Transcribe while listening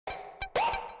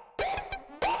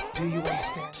Do you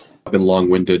understand? I've been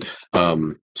long-winded,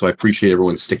 so I appreciate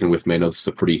everyone sticking with me. I know this is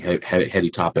a pretty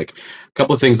heady topic. A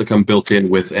couple of things that come built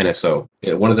in with NSO.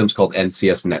 One of them is called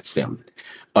NCS NetSim.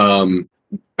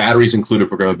 Batteries included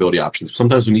programmability options.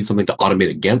 Sometimes we need something to automate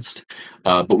against,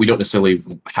 but we don't necessarily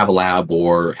have a lab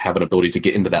or have an ability to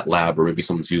get into that lab, or maybe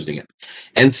someone's using it.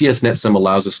 NCS NetSim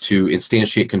allows us to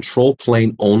instantiate control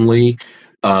plane only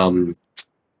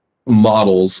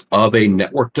models of a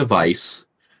network device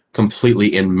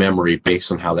completely in memory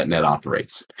based on how that net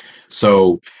operates.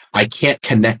 So I can't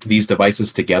connect these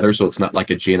devices together, so it's not like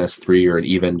a GNS3 or an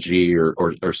EVNG or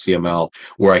CML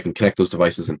where I can connect those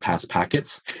devices and pass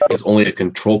packets. It's only a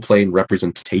control plane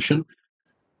representation,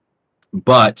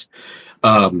 but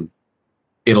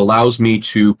it allows me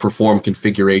to perform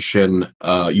configuration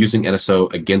using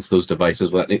NSO against those devices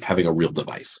without having a real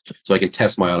device. So I can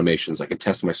test my automations, I can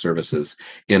test my services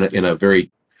in a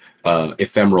very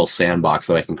ephemeral sandbox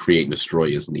that I can create and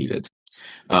destroy as needed.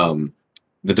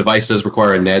 The device does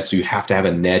require a NED, so you have to have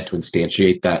a NED to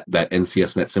instantiate that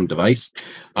NCS NetSim device.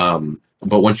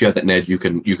 But once you have that NED, you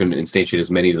can instantiate as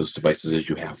many of those devices as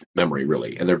you have memory,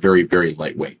 really, and they're very, very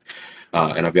lightweight.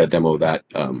 And I've got a demo of that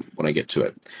when I get to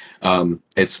it.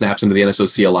 It snaps into the NSO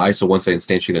CLI, so once I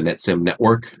instantiate a NetSim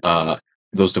network,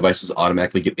 those devices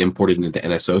automatically get imported into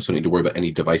NSO, so I don't need to worry about any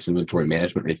device inventory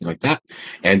management or anything like that,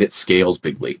 and it scales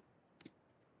bigly.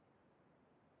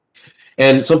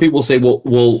 And some people say,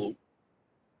 well,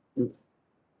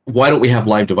 why don't we have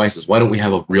live devices? Why don't we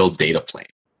have a real data plane?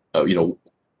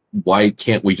 Why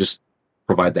can't we just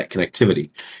provide that connectivity?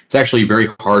 It's actually very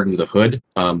hard under the hood,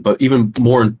 but even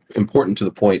more important to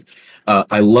the point,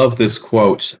 I love this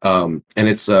quote, and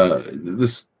it's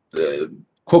this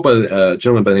quote by a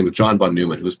gentleman by the name of John von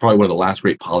Neumann, who was probably one of the last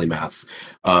great polymaths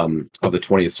of the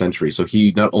 20th century. So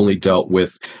he not only dealt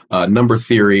with number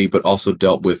theory, but also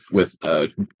dealt with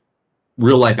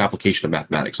real-life application of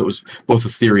mathematics. So it was both the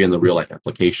theory and the real-life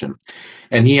application.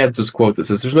 And he had this quote that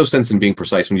says, "There's no sense in being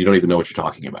precise when you don't even know what you're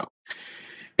talking about."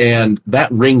 And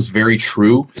that rings very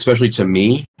true, especially to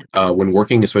me, when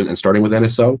working and starting with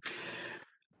NSO.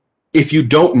 If you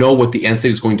don't know what the end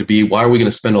state is going to be, why are we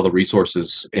going to spend all the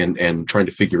resources and trying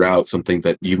to figure out something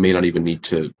that you may not even need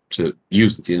to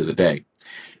use at the end of the day?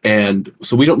 And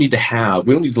so we don't need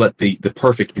to let the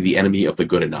perfect be the enemy of the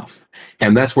good enough.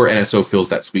 And that's where NSO fills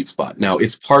that sweet spot. Now,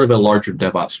 it's part of a larger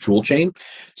DevOps tool chain.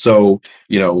 So,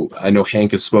 I know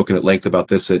Hank has spoken at length about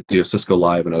this at Cisco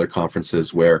Live and other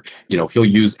conferences where, he'll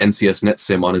use NCS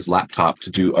NetSim on his laptop to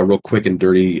do a real quick and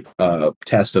dirty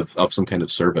test of some kind of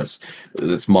service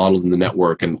that's modeled in the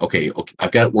network. And okay,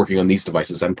 I've got it working on these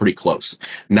devices. I'm pretty close.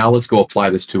 Now let's go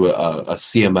apply this to a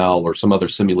CML or some other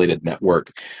simulated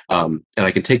network. And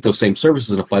I can take those same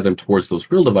services and apply them towards those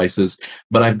real devices,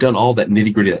 but I've done all that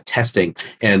nitty-gritty, that testing.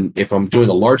 And if I'm doing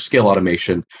a large-scale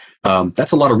automation,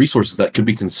 that's a lot of resources that could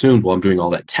be consumed while I'm doing all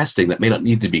that testing that may not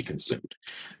need to be consumed.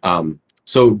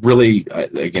 So really,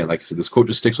 again, like I said, this quote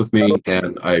just sticks with me,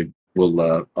 and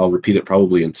I'll repeat it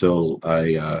probably until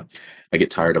I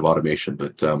get tired of automation.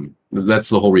 But that's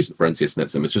the whole reason for NCS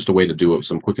NetSim. It's just a way to do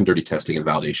some quick and dirty testing and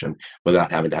validation without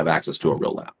having to have access to a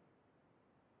real lab.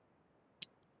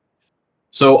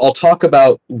 So I'll talk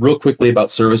real quickly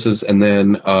about services, and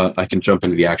then I can jump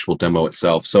into the actual demo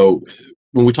itself. So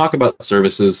when we talk about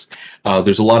services,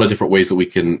 there's a lot of different ways that we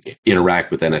can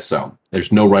interact with NSO.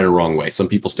 There's no right or wrong way. Some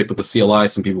people stick with the CLI,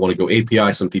 some people want to go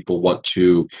API, some people want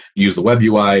to use the web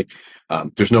UI.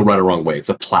 There's no right or wrong way. It's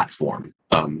a platform.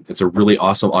 It's a really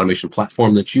awesome automation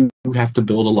platform that you have to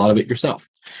build a lot of it yourself.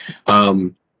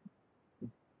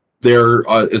 There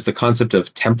is the concept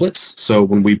of templates. So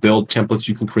when we build templates,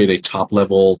 you can create a top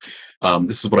level.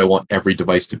 This is what I want every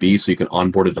device to be. So you can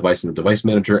onboard a device in the device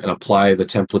manager and apply the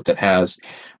template that has,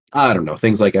 I don't know,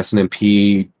 things like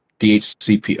ccnp,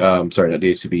 DHCP, sorry, not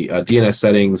DHCP, DNS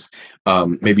settings.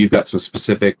 Maybe you've got some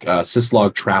specific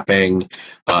syslog trapping,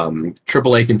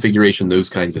 AAA configuration,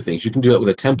 those kinds of things. You can do that with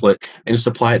a template and just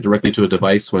apply it directly to a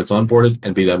device when it's onboarded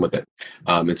and be done with it.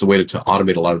 It's a way to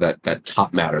automate a lot of that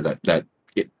top matter, that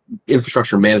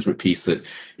infrastructure management piece that,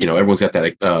 everyone's got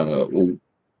that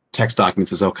text document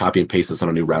says, oh, copy and paste this on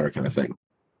a new router kind of thing.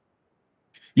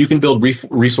 You can build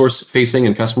resource-facing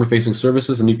and customer-facing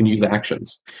services, and you can use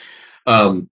actions.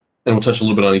 And we'll touch a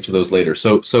little bit on each of those later.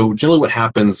 So generally what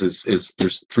happens is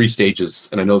there's three stages,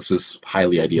 and I know this is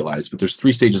highly idealized, but there's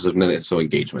three stages of NSO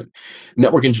engagement.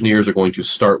 Network engineers are going to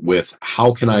start with,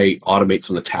 how can I automate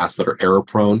some of the tasks that are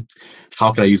error-prone?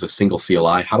 How can I use a single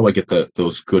CLI? How do I get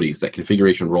those goodies, that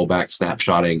configuration rollback,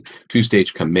 snapshotting,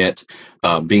 two-stage commit,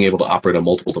 being able to operate on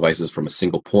multiple devices from a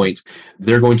single point?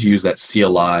 They're going to use that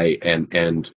CLI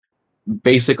and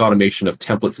basic automation of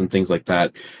templates and things like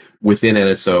that within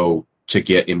NSO to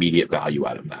get immediate value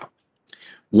out of that.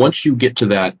 Once you get to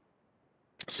that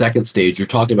second stage, you're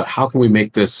talking about how can we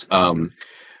make this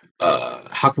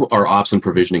how can our ops and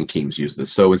provisioning teams use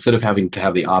this? So instead of having to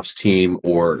have the ops team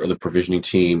or the provisioning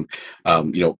team,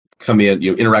 come in,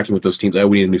 interacting with those teams, oh,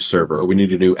 we need a new server, or we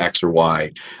need a new X or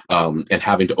Y, and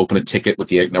having to open a ticket with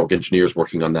the network engineers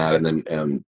working on that, and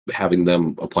then having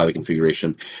them apply the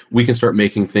configuration, we can start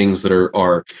making things that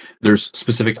are there's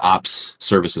specific ops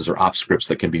services or ops scripts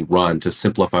that can be run to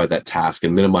simplify that task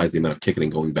and minimize the amount of ticketing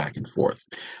going back and forth.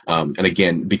 And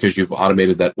again, because you've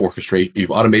automated that orchestration,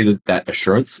 you've automated that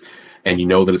assurance, and you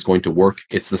know that it's going to work,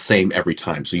 it's the same every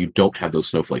time. So you don't have those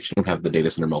snowflakes. You don't have the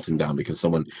data center melting down because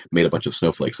someone made a bunch of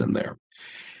snowflakes in there.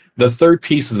 The third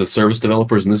piece is the service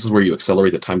developers, and this is where you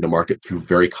accelerate the time to market through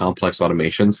very complex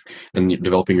automations and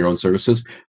developing your own services.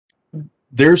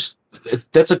 That's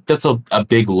a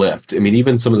big lift. I mean,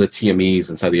 even some of the TMEs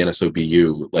inside the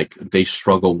NSOBU, like they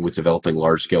struggle with developing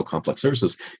large scale complex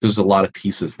services because there's a lot of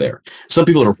pieces there. Some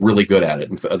people are really good at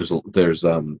it, and there's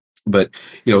but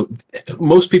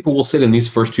most people will sit in these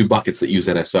first two buckets that use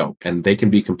NSO, and they can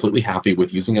be completely happy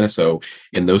with using NSO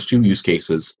in those two use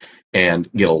cases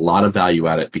and get a lot of value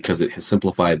at it because it has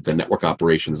simplified the network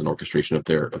operations and orchestration of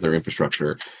their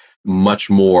infrastructure much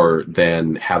more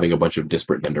than having a bunch of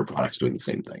disparate vendor products doing the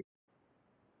same thing.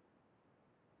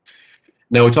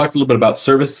 Now, we talked a little bit about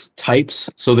service types.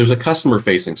 So there's a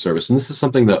customer-facing service, and this is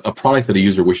something that a product that a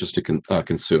user wishes to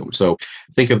consume. So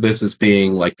think of this as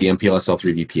being like the MPLS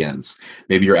L3 VPNs.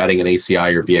 Maybe you're adding an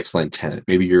ACI or VXLAN tenant.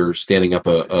 Maybe you're standing up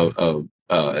an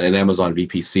Amazon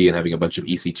VPC and having a bunch of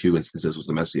EC2 instances with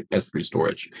some S3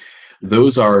 storage.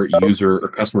 Those are user or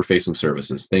customer-facing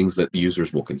services, things that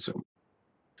users will consume.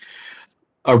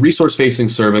 A resource-facing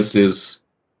service is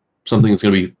something that's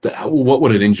going to be, what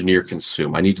would an engineer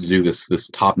consume? I need to do this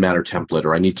top matter template,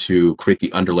 or I need to create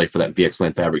the underlay for that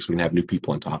VXLAN fabric so we can have new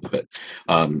people on top of it.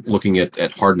 Looking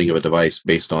at hardening of a device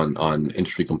based on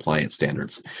industry compliance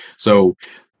standards. So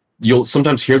you'll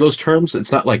sometimes hear those terms.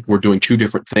 It's not like we're doing two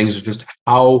different things. It's just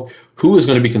who is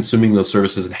going to be consuming those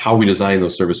services and how we design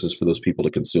those services for those people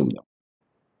to consume them.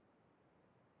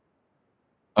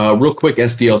 Real quick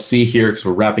SDLC here, because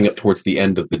we're wrapping up towards the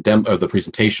end of the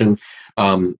presentation.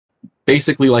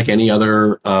 Basically, like any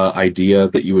other idea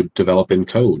that you would develop in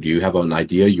code, you have an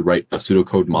idea, you write a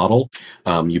pseudocode model,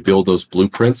 you build those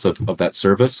blueprints of that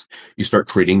service, you start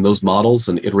creating those models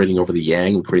and iterating over the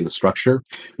Yang and creating the structure.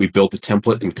 We build the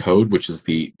template in code, which is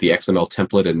the XML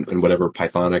template and whatever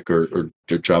Pythonic or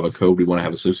Java code we want to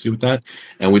have associated with that,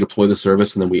 and we deploy the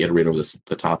service, and then we iterate over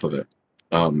the top of it.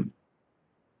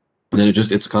 And then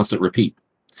it's a constant repeat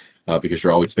because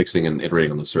you're always fixing and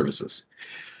iterating on those services.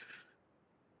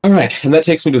 All right, and that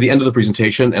takes me to the end of the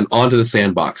presentation and onto the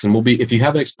sandbox. And if you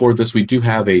haven't explored this, we do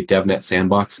have a DevNet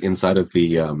sandbox inside of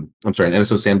an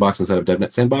NSO sandbox inside of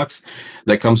DevNet sandbox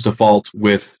that comes default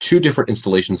with two different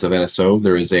installations of NSO.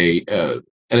 There is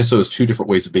NSO has two different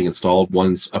ways of being installed.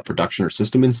 One's a production or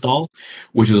system install,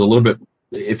 which is a little bit,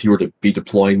 if you were to be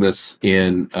deploying this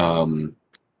in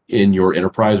your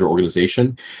enterprise or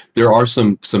organization, there are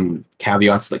some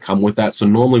caveats that come with that. So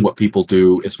normally what people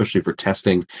do, especially for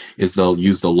testing, is they'll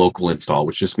use the local install,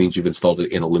 which just means you've installed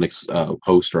it in a Linux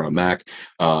host or a Mac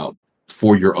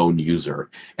for your own user.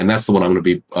 And that's the one I'm going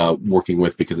to be working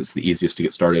with because it's the easiest to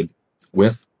get started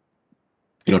with.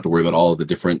 You don't have to worry about all of the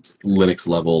different Linux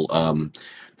level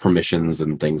permissions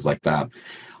and things like that.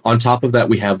 On top of that,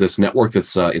 we have this network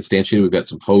that's instantiated. We've got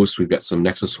some hosts, we've got some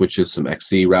Nexus switches, some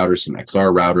XC routers, some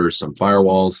XR routers, some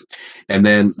firewalls. And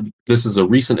then this is a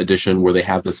recent addition where they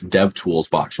have this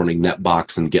DevTools box running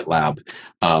NetBox and GitLab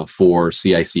for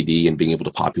CI/CD and being able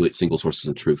to populate single sources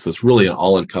of truth. So it's really an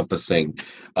all-encompassing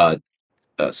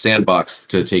sandbox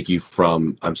to take you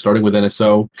from, I'm starting with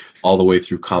NSO, all the way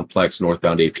through complex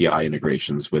northbound API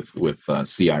integrations with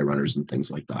CI runners and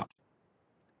things like that.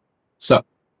 So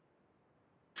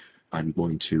I'm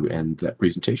going to end that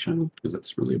presentation because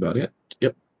that's really about it.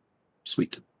 Yep,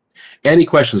 sweet. Any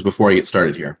questions before I get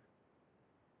started here?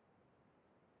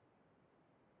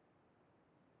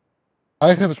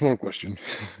 I have a small question.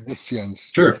 It's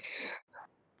Jens. Sure.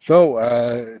 So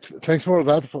thanks for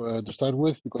that to start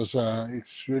with, because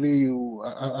it's really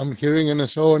I'm hearing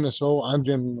NSO.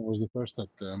 Amgen was the first that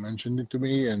mentioned it to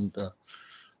me, and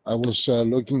I was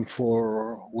looking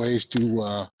for ways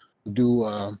to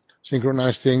do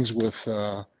synchronize things with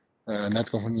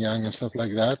Netconf and Yang and stuff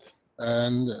like that,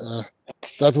 and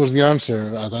that was the answer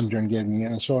that Amgen gave me,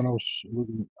 and so on. I was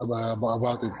looking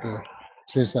about it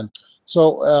since then.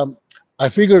 So I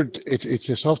figured it's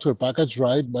a software package,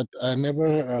 right? But I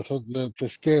never thought that the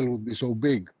scale would be so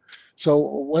big. So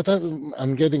what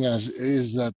I'm getting at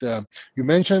is that you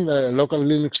mentioned local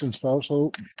Linux install,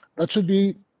 so that should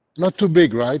be not too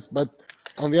big, right? But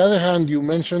on the other hand, you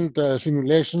mentioned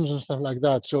simulations and stuff like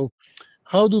that. So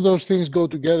how do those things go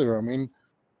together? I mean,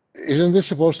 isn't this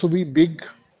supposed to be big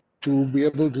to be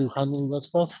able to handle that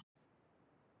stuff?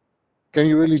 Can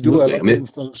you really do a Absolutely. I local mean,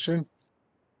 installation?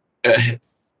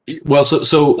 well,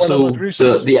 What about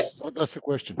resources? That's the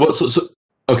question. well,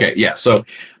 okay, yeah. So,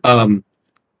 um,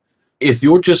 if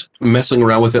you're just messing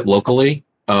around with it locally,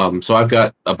 so I've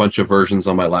got a bunch of versions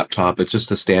on my laptop. It's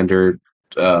just a standard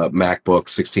MacBook,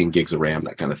 16 gigs of RAM,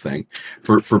 that kind of thing.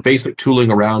 For basic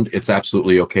tooling around, it's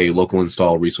absolutely okay. Local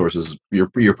install resources. You're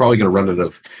probably going to run out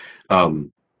of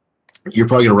um, you're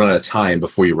probably going to run out of time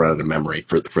before you run out of memory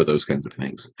for those kinds of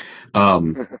things.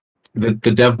 Um, the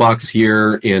dev box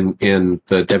here in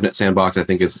the DevNet sandbox, I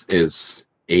think is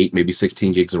 8, maybe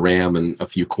 16 gigs of RAM and a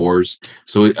few cores.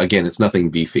 So again, it's nothing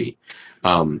beefy.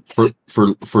 For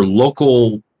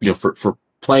local, for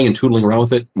playing and tootling around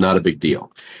with it, not a big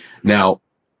deal. Now,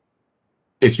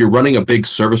 if you're running a big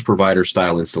service provider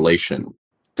style installation,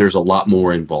 there's a lot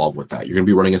more involved with that. You're going to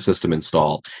be running a system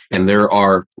install, and there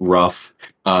are rough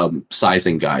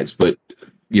sizing guides. But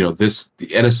the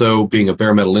NSO being a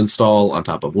bare metal install on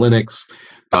top of Linux,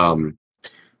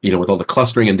 with all the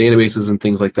clustering and databases and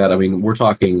things like that. I mean, we're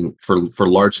talking for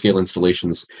large scale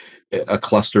installations, a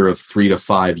cluster of 3 to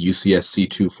 5 UCS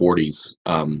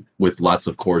C240s with lots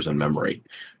of cores and memory.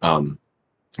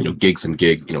 Gigs and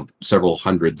several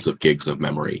hundreds of gigs of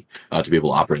memory to be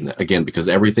able to operate in that. Again, because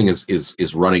everything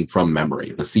is running from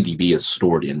memory. The CDB is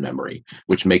stored in memory,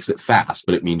 which makes it fast,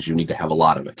 but it means you need to have a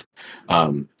lot of it.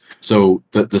 So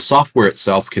the software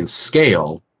itself can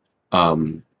scale,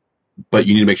 but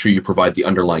you need to make sure you provide the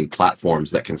underlying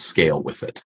platforms that can scale with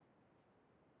it.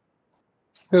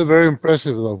 Still very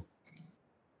impressive, though.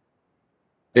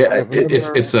 Yeah,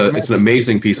 it's an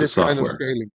amazing piece of software.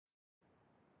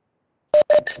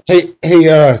 Hey,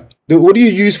 what do you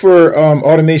use for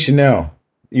automation now?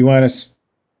 You want us?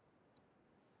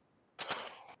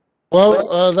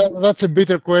 Well, that's a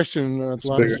bitter question to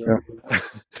answer.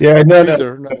 Yeah,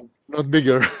 bitter, no, not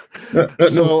bigger. No.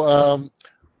 So,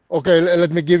 okay,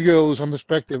 let me give you some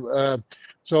perspective.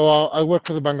 So I work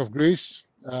for the Bank of Greece.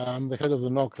 I'm the head of the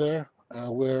NOC there.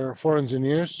 We're 4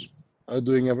 engineers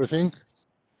doing everything,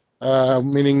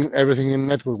 meaning everything in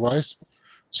network-wise.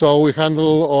 So we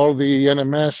handle all the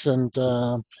NMS and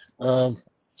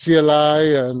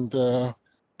CLI and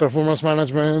performance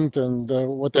management and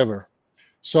whatever.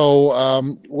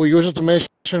 So we use automation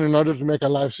in order to make our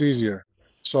lives easier.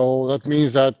 So that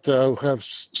means that we have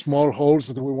small holes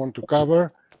that we want to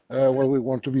cover, where we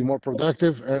want to be more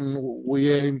productive, and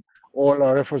we aim all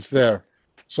our efforts there.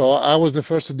 So I was the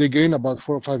first to dig in about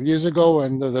 4 or 5 years ago,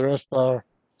 and the rest are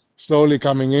slowly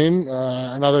coming in.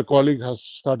 Another colleague has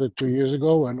started 2 years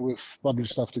ago, and we've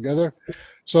published stuff together.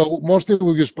 So mostly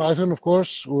we use Python, of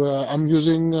course. I'm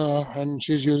using, and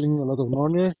she's using a lot of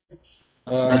Nornir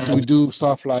to do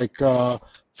stuff like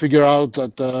figure out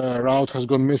that the route has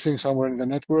gone missing somewhere in the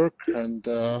network and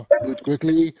do it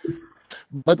quickly.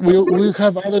 But we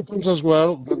have other tools as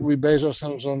well that we base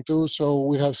ourselves on too. So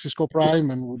we have Cisco Prime,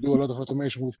 and we do a lot of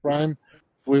automation with Prime.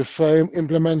 We've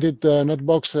implemented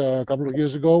Netbox a couple of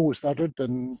years ago. We started,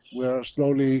 and we're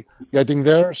slowly getting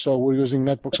there. So we're using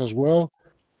Netbox as well.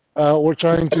 We're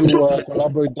trying to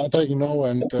collaborate data,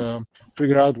 and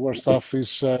figure out where stuff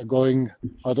is going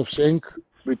out of sync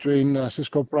between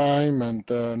Cisco Prime and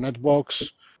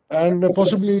Netbox, and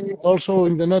possibly also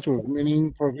in the network,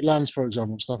 meaning for VLANs, for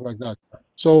example, stuff like that.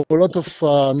 So a lot of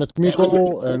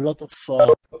NetMiko, a lot of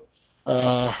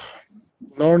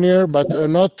Nornir, but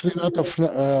not a lot of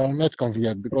netconf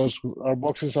yet, because our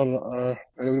boxes are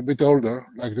a little bit older,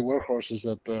 like the workhorses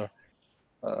that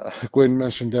Quinn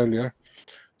mentioned earlier.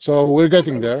 So we're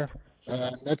getting there.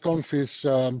 NetConf is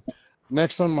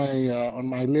next on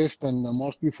my list, and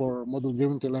mostly for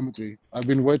model-driven telemetry. I've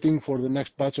been waiting for the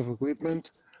next batch of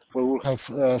equipment where we'll have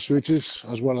switches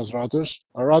as well as routers.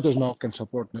 Our routers now can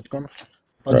support NetConf,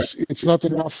 but Right. it's not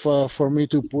enough for me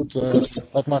to put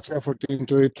that much effort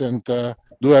into it and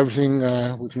do everything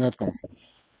with NetConf.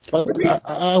 But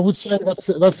I would say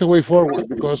that's the way forward,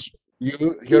 because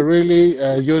you're really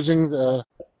using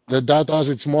the data as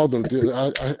its model.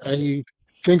 I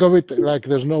think of it like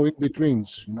there's no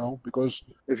in-betweens, because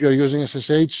if you're using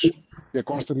SSH, you're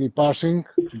constantly parsing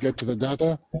to get to the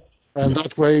data, and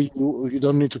that way you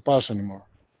don't need to parse anymore.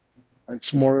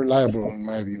 It's more reliable in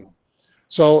my view.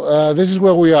 So this is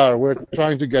where we are. We're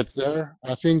trying to get there.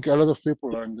 I think a lot of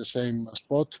people are in the same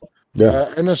spot.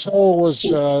 Yeah. NSO was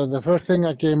the first thing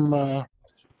I came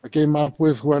I came up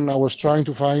with when I was trying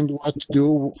to find what to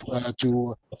do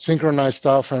to synchronize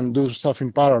stuff and do stuff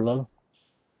in parallel.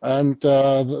 And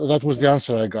that was the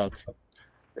answer I got.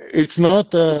 It's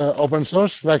not open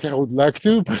source like I would like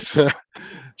to, but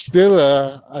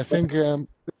still, I think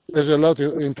there's a lot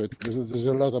into it. There's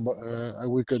a lot about,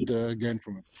 we could gain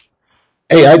from it.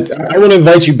 Hey, I want to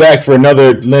invite you back for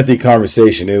another lengthy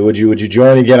conversation. Would you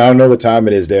join again? I don't know what time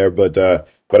it is there, but I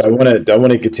want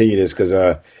to continue this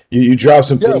because you dropped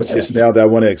some Yeah, things just now that I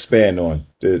want to expand on.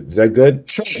 Is that good?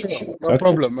 sure, no Okay.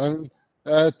 problem. And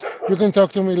you can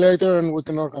talk to me later, and we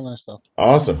can organize stuff.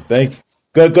 Awesome. Thank you.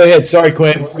 Go ahead. Sorry,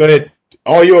 Quinn. Go ahead.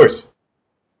 All yours.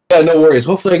 Yeah, no worries.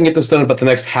 Hopefully, I can get this done in about the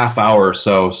next half hour or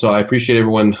so. So I appreciate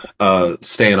everyone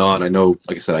staying on. I know,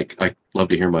 like I said, I love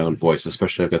to hear my own voice,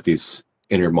 especially I've got these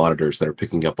in-ear monitors that are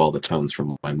picking up all the tones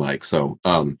from my mic. So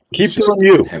Keep just doing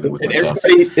you. heavy with And myself.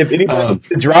 if anybody needs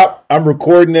to drop, I'm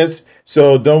recording this,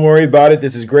 so don't worry about it.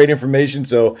 This is great information.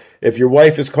 So if your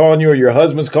wife is calling you or your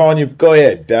husband's calling you, go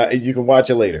ahead. You can watch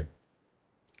it later.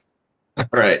 All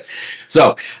right.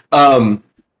 So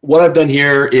what I've done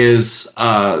here is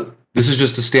this is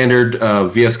just a standard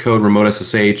VS Code remote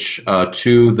SSH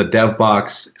to the dev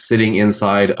box sitting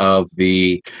inside of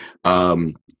the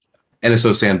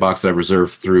NSO sandbox that I've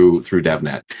reserved through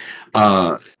devnet.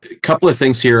 A couple of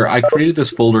things here. I created this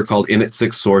folder called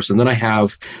init6 source, and then I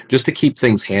have, just to keep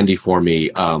things handy for me,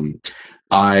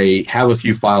 I have a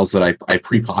few files that I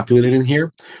pre-populated in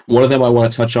here. One of them I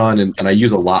want to touch on, and I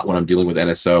use a lot when I'm dealing with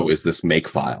NSO, is this make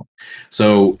file.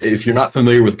 So if you're not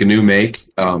familiar with GNU make,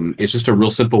 it's just a real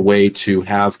simple way to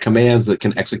have commands that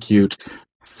can execute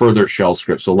further shell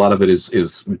scripts. So a lot of it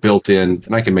is built in,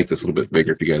 and I can make this a little bit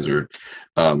bigger if you guys are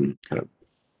kind of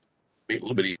make it a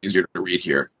little bit easier to read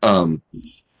here.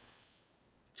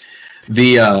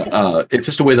 It's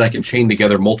just a way that I can chain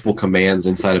together multiple commands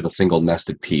inside of a single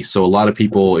nested piece. So a lot of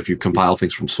people, if you compile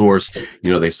things from source,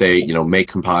 they say, make,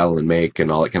 compile, and make,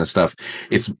 and all that kind of stuff.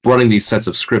 It's running these sets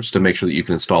of scripts to make sure that you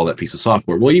can install that piece of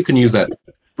software. Well, you can use that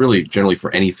really generally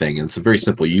for anything, and it's a very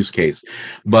simple use case.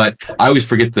 But I always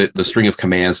forget the string of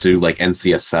commands to do like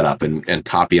NCS setup and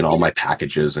copy in all my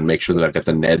packages and make sure that I've got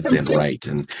the neds in right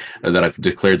and that I've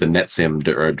declared the netsim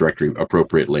directory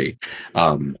appropriately.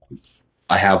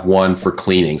 I have one for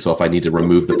cleaning, so if I need to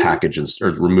remove the package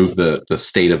or remove the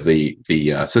state of the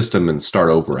system and start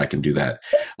over, I can do that.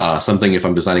 Something if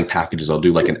I'm designing packages, I'll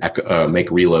do like an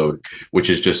make reload, which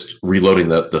is just reloading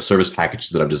the service packages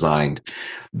that I've designed.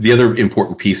 The other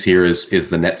important piece here is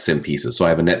the netsim pieces. So I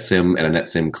have a netsim and a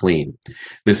netsim clean.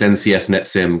 This NCS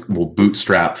netsim will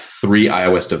bootstrap 3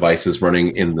 iOS devices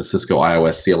running in the Cisco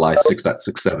iOS CLI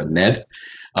 6.67 NED.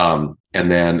 And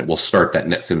then we'll start that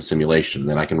netsim simulation.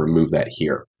 Then I can remove that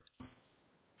here.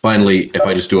 Finally, if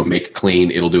I just do a make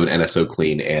clean, it'll do an NSO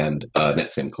clean and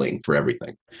netsim clean for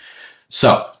everything.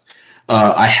 So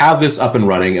I have this up and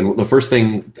running, and the first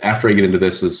thing after I get into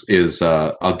this is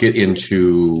I'll get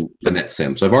into the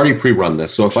netsim. So I've already pre-run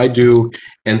this. So if I do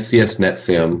NCS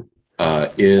netsim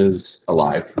is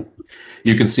alive,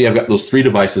 you can see I've got those 3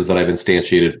 devices that I've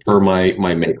instantiated per my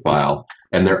make file,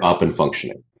 and they're up and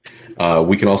functioning.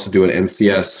 We can also do an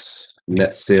NCS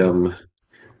netsim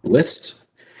list,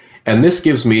 and this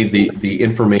gives me the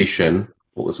information.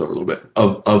 Pull this over a little bit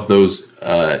of those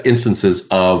instances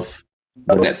of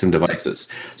the netsim devices.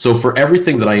 So for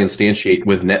everything that I instantiate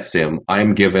with netsim,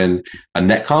 I'm given a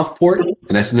netconf port,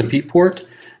 an SNMP port,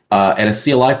 and a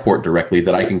CLI port directly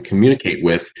that I can communicate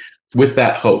with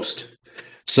that host.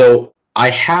 So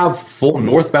I have full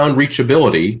northbound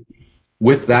reachability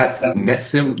with that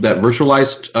netsim, that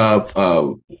virtualized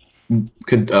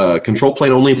control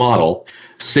plane only model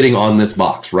sitting on this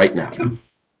box right now.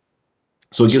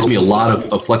 So it gives me a lot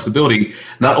of flexibility,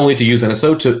 not only to use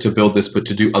NSO to build this, but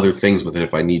to do other things with it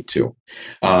if I need to.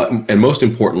 And most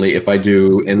importantly, if I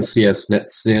do NCS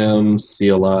netsim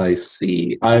CLI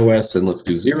C iOS, and let's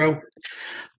do 0,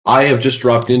 I have just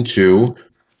dropped into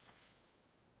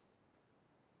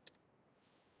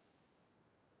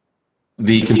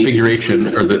the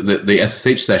configuration or the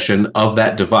SSH session of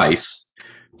that device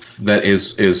that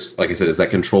is like I said, is that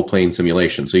control plane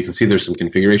simulation. So you can see there's some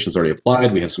configurations already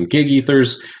applied. We have some gig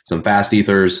ethers, some fast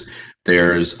ethers.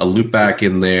 There's a loopback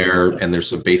in there, and there's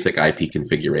some basic IP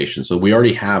configuration. So we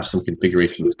already have some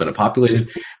configuration that's been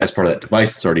populated as part of that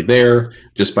device that's already there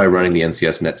just by running the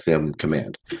NCS netsim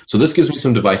command. So this gives me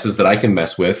some devices that I can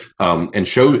mess with and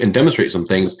show and demonstrate some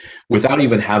things without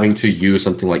even having to use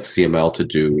something like CML to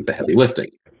do the heavy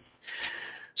lifting.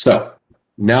 So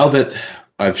now that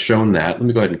I've shown that, let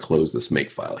me go ahead and close this make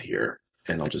file here,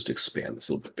 and I'll just expand this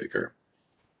a little bit bigger.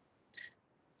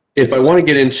 if I want to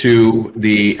get into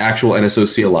the actual NSO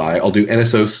CLI, I'll do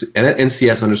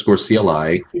NCS underscore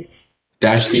CLI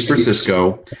dash C for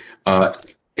Cisco,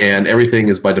 and everything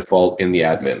is by default in the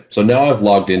admin. So now I've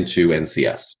logged into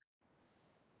NCS,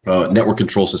 Network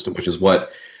Control System, which is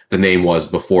what the name was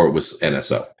before it was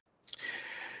NSO.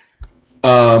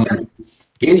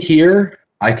 In here,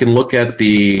 I can look at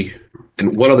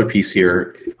and one other piece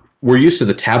here. We're used to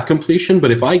the tab completion,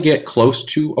 but if I get close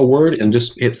to a word and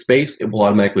just hit space, it will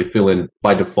automatically fill in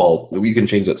by default. You can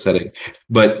change that setting,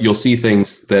 but you'll see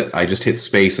things that I just hit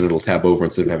space and it'll tab over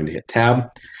instead of having to hit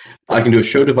tab. I can do a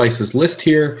show devices list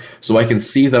here, so I can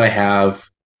see that I have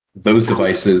those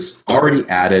devices already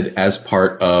added as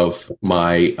part of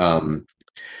my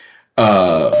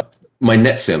my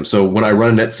netsim. So when I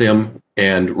run a netsim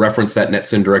and reference that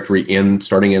netsim directory in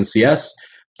starting NCS,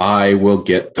 I will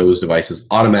get those devices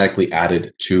automatically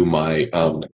added to my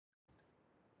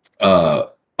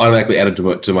to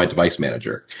my device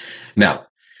manager. Now,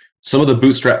 some of the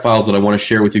bootstrap files that I want to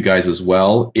share with you guys as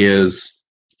well is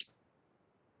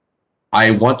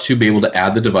I want to be able to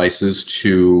add the devices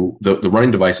to the running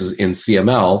devices in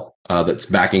CML that's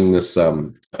backing this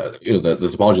the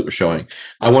topology that we're showing.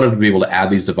 I wanted to be able to add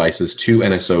these devices to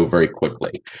NSO very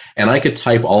quickly, and I could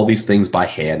type all these things by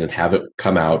hand and have it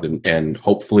come out, and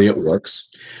hopefully it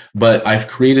works. But I've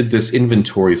created this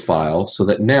inventory file so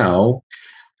that now,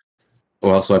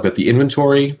 well, so I've got the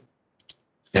inventory,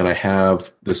 and I have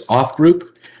this auth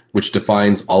group, which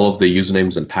defines all of the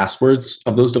usernames and passwords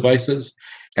of those devices.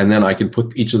 And then I can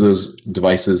put each of those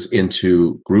devices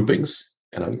into groupings,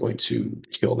 and I'm going to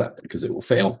kill that because it will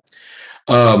fail.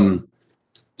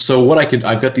 So what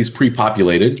I've got these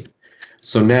pre-populated.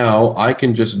 So now I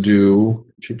can just do,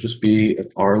 it should just be an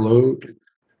rload.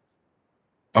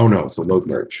 Oh no, it's a load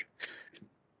merge.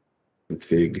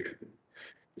 Config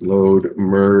load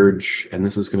merge, and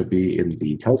this is going to be in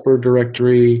the helper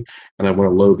directory, and I want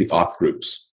to load the auth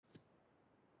groups.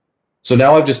 So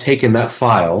now I've just taken that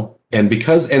file, and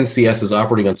because NCS is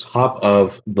operating on top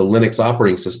of the Linux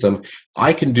operating system,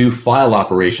 I can do file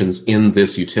operations in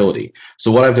this utility. So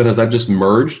what I've done is I've just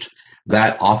merged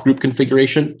that auth group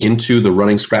configuration into the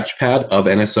running scratchpad of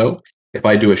NSO. If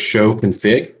I do a show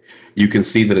config, you can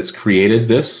see that it's created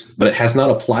this, but it has not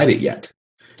applied it yet.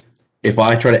 If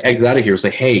I try to exit out of here and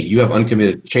say, hey, you have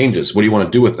uncommitted changes, what do you want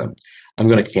to do with them? I'm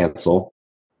going to cancel,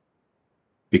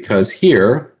 because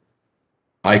here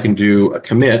I can do a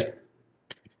commit,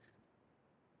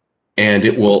 and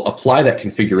it will apply that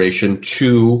configuration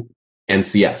to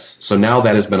NCS. So now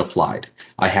that has been applied.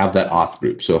 I have that auth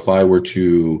group. So if I were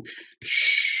to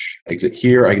exit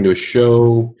here, I can do a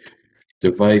show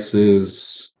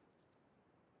devices,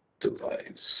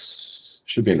 device,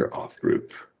 should be under auth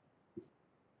group.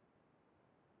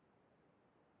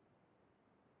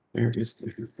 There is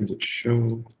the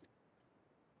show.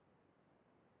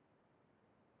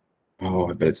 Oh,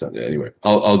 I bet it's not. Anyway,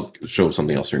 I'll show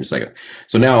something else here in a second.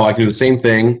 So now I can do the same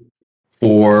thing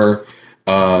for,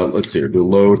 let's see here, do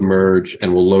load merge,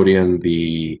 and we'll load in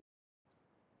the,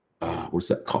 what's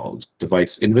that called?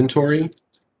 Device inventory.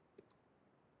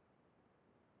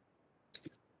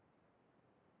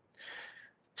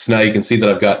 So now you can see that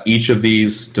I've got each of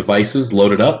these devices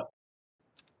loaded up.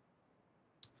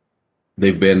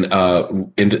 They've been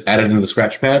added into the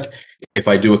scratch pad. If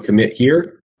I do a commit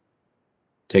here,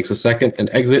 takes a second and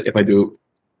exit. If I do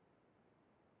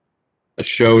a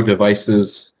show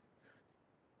devices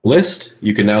list,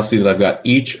 you can now see that I've got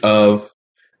each of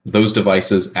those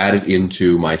devices added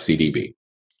into my CDB.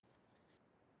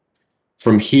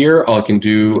 From here, I can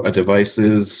do a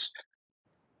devices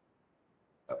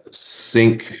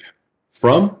sync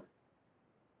from.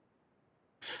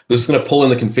 This is going to pull in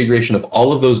the configuration of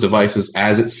all of those devices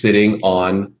as it's sitting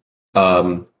on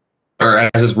or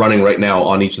as it's running right now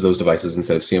on each of those devices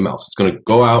instead of CML. So it's going to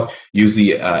go out, use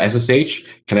the SSH,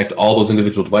 connect all those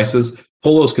individual devices,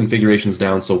 pull those configurations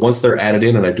down. So once they're added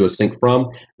in and I do a sync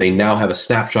from, they now have a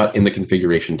snapshot in the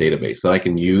configuration database that I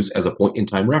can use as a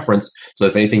point-in-time reference. So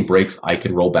if anything breaks, I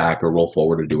can roll back or roll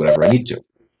forward or do whatever I need to.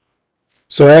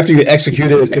 So after you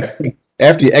execute it,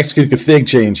 after you execute a config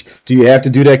change, do you have to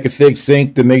do that config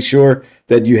sync to make sure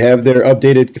that you have their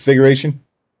updated configuration?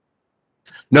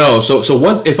 No, so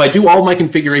once if I do all my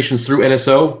configurations through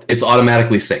NSO, it's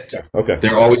automatically synced. Yeah, okay.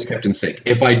 They're always kept in sync.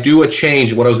 If I do a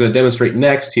change, what I was going to demonstrate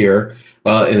next here,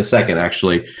 in a second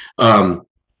actually,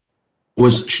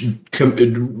 was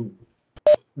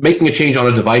making a change on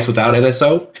a device without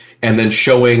NSO and then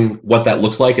showing what that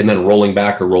looks like and then rolling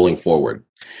back or rolling forward.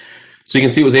 So you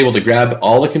can see it was able to grab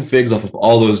all the configs off of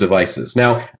all those devices.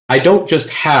 Now, I don't just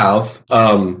have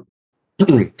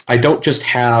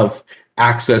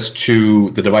access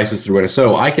to the devices through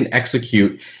NSO, I can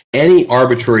execute any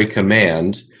arbitrary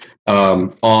command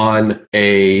on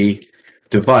a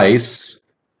device,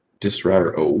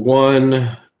 distrouter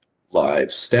 01,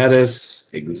 live status,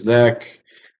 exec,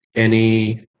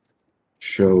 any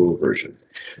show version.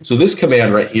 So this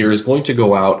command right here is going to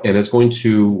go out and it's going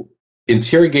to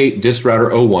interrogate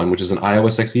distrouter 01, which is an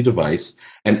iOS XE device,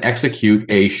 and execute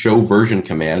a show version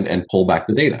command and pull back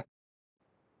the data.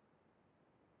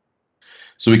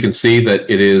 So we can see that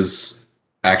it is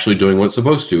actually doing what it's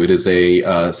supposed to. It is a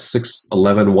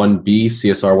 6.11.1b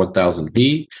CSR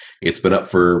 1000B. It's been up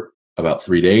for about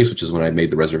 3 days, which is when I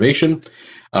made the reservation.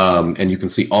 And you can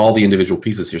see all the individual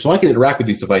pieces here. So I can interact with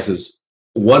these devices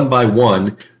one by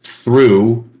one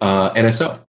through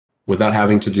NSO without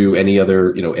having to do any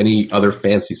other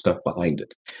fancy stuff behind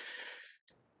it.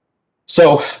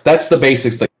 So that's the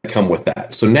basics that come with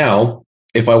that. So now,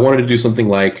 if I wanted to do something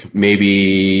like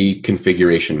maybe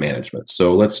configuration management,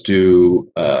 so let's do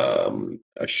a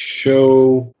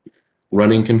show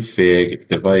running config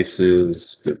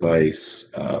devices device.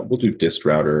 We'll do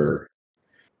distrouter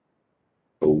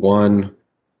 01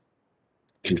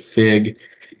 config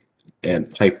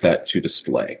and pipe that to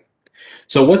display.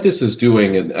 So what this is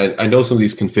doing, and I know some of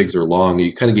these configs are long,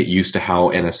 you kind of get used to how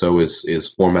NSO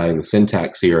is formatting the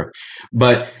syntax here,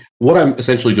 but what I'm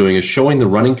essentially doing is showing the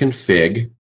running config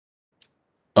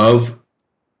of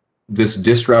this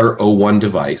distrouter 01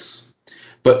 device.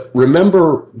 But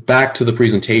remember back to the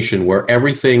presentation where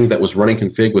everything that was running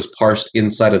config was parsed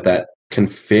inside of that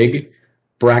config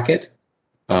bracket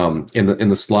in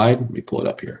the slide. Let me pull it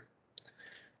up here.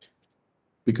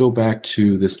 We go back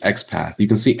to this XPath. You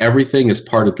can see everything is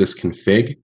part of this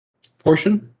config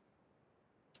portion.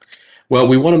 Well,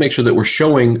 we want to make sure that we're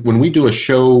showing, when we do a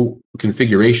show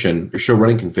configuration or show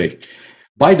running config,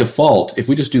 by default, if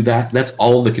we just do that, that's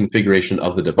all of the configuration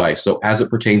of the device. So as it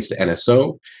pertains to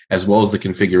NSO, as well as the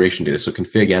configuration data, so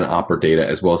config and oper data,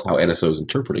 as well as how NSO is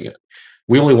interpreting it.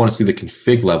 We only want to see the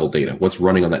config level data, what's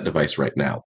running on that device right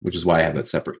now, which is why I have that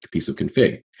separate piece of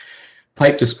config.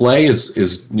 Pipe display is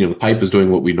the pipe is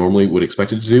doing what we normally would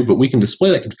expect it to do, but we can display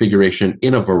that configuration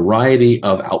in a variety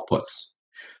of outputs.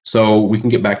 So we can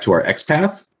get back to our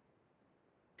XPath,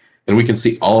 and we can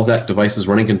see all of that devices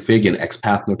running config in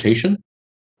XPath notation.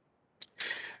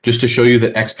 Just to show you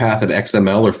that XPath and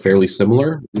XML are fairly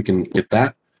similar, we can hit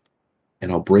that,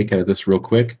 and I'll break out of this real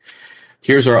quick.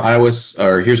 Here's our iOS,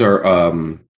 or here's our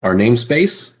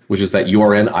namespace, which is that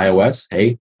URN iOS.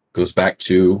 Hey, goes back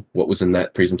to what was in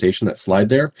that presentation, that slide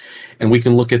there. And we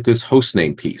can look at this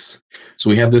hostname piece. So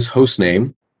we have this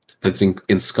hostname that's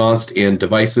ensconced in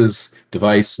devices,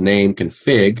 device name,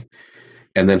 config,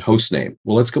 and then hostname.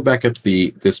 Well, let's go back up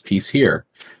to this piece here.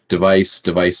 Device,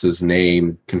 devices,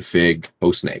 name, config,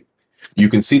 hostname. You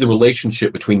can see the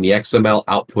relationship between the XML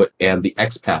output and the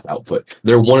XPath output.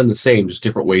 They're one and the same, just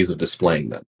different ways of displaying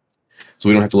them. So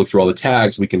we don't have to look through all the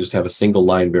tags. We can just have a single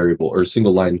line variable or a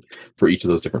single line for each of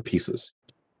those different pieces.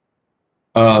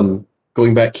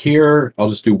 Going back here, I'll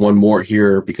just do one more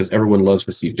here because everyone loves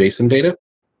to see JSON data.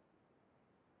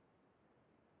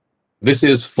 This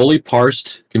is fully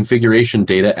parsed configuration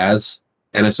data as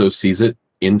NSO sees it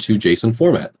into JSON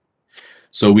format.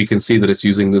 So we can see that it's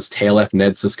using this tailf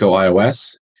ned cisco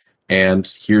iOS,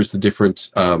 and here's the different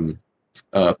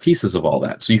pieces of all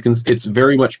that. So it's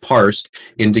very much parsed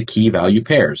into key value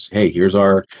pairs. Hey, here's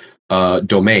our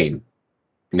domain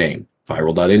name,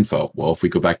 viral.info. Well, if we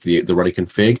go back to the running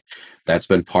config, that's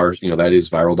been parsed, that is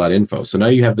viral.info. So now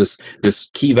you have this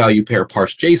key value pair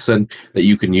parsed JSON that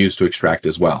you can use to extract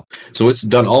as well. So it's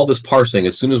done all this parsing.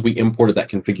 As soon as we imported that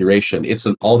configuration, it's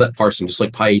done all that parsing just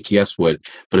like PyATS would,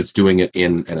 but it's doing it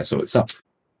in NSO itself.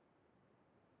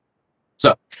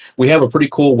 So we have a pretty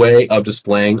cool way of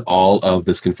displaying all of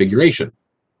this configuration.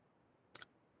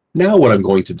 Now what I'm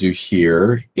going to do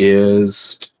here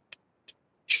is,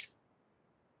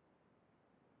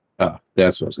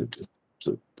 that's what I was going to do.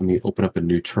 So let me open up a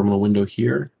new terminal window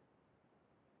here.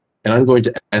 And I'm going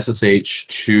to SSH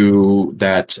to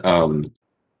that,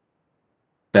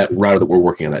 that router that we're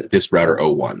working on, that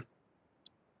distrouter 01.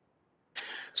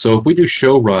 So if we do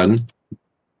show run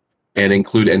and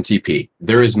include NTP,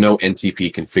 there is no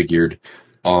NTP configured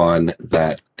on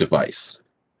that device.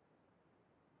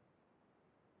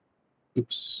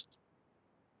 Oops.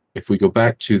 If we go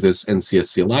back to this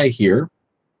NCS CLI here,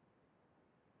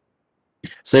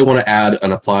 say I want to add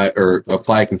an apply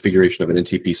a configuration of an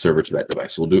NTP server to that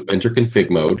device. So we'll do enter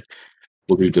config mode.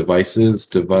 We'll do devices,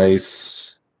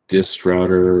 device,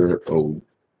 distrouter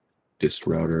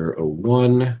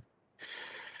 01,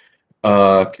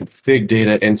 config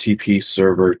data NTP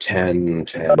server 10.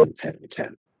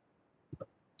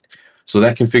 So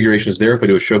that configuration is there. If I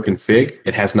do a show config,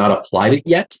 it has not applied it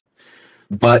yet,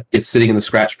 but it's sitting in the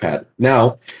scratch pad.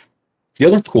 Now, the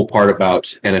other cool part about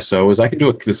NSO is I can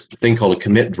do this thing called a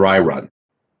commit dry run.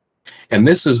 And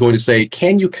this is going to say,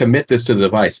 can you commit this to the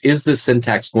device? Is this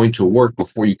syntax going to work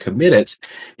before you commit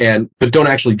it? But don't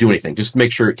actually do anything. Just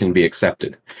make sure it can be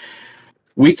accepted.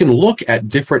 We can look at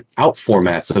different out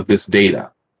formats of this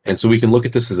data. And so we can look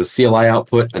at this as a CLI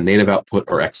output, a native output,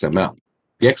 or XML.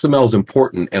 The XML is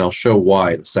important, and I'll show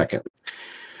why in a second.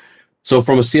 So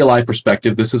from a CLI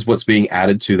perspective, this is what's being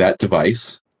added to that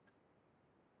device,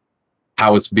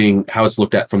 how it's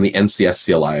looked at from the NCS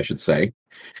CLI, I should say.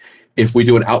 If we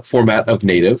do an out format of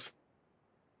native,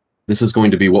 this is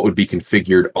going to be what would be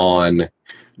configured on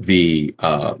the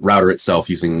router itself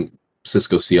using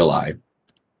Cisco CLI.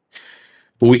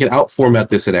 But we can out format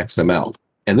this in XML.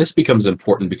 And this becomes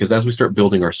important because as we start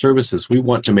building our services, we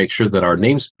want to make sure that our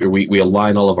names, we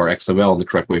align all of our XML in the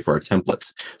correct way for our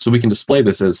templates. So we can display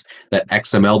this as that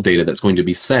XML data that's going to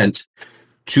be sent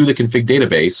to the config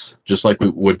database, just like we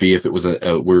would be if it was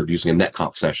we're using a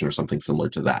netconf session or something similar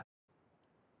to that.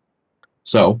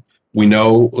 So we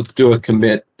know, let's do a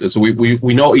commit. So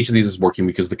we know each of these is working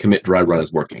because the commit dry run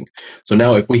is working. So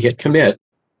now if we hit commit,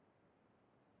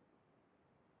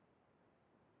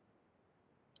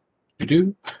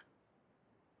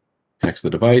 connects the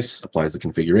device, applies the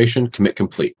configuration, commit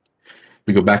complete.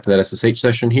 We go back to that SSH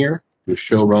session here, do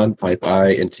show run pipe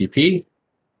I NTP.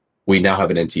 We now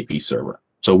have an NTP server.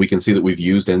 So we can see that we've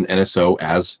used an NSO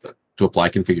as to apply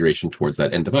configuration towards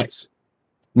that end device.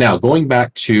 Now going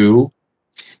back to,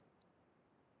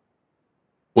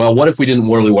 well, what if we didn't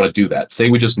really want to do that?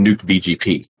 Say we just nuked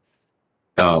BGP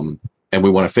and we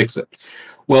want to fix it.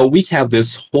 Well, we have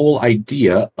this whole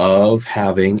idea of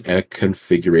having a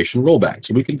configuration rollback.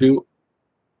 So we can do,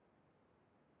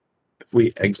 if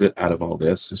we exit out of all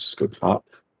this, let's just go top.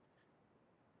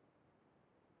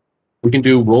 We can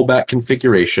do rollback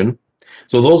configuration.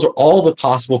 So those are all the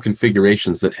possible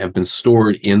configurations that have been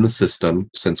stored in the system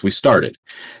since we started.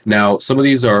 Now, some of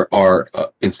these are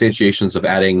instantiations of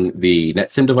adding the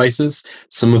NetSIM devices.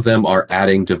 Some of them are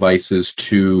adding devices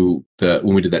to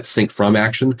when we did that sync from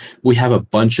action. We have a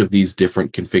bunch of these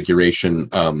different configuration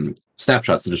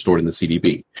snapshots that are stored in the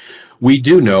CDB. We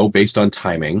do know, based on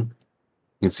timing,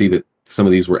 you can see that some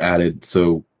of these were added.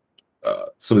 So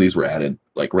some of these were added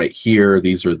like right here.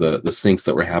 These are the syncs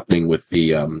that were happening with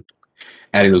the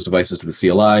adding those devices to the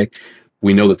CLI.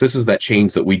 We know that this is that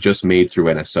change that we just made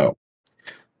through NSO.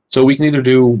 So we can either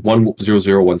do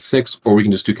 10016 or we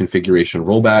can just do configuration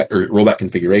rollback or rollback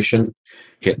configuration,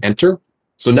 hit enter.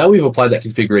 So now we've applied that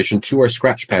configuration to our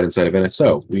scratch pad inside of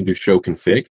NSO. We can do show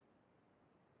config.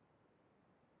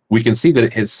 We can see that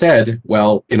it has said,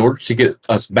 well, in order to get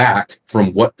us back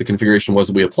from what the configuration was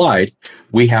that we applied,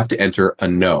 we have to enter a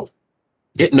no.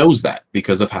 It knows that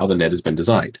because of how the net has been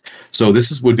designed. So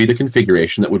this would be the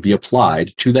configuration that would be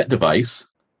applied to that device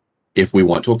if we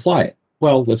want to apply it.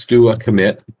 Well, let's do a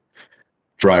commit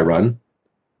dry run.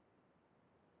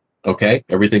 Okay,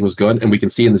 everything was good. And we can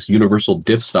see in this universal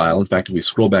diff style, in fact, if we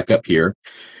scroll back up here,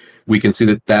 we can see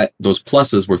that those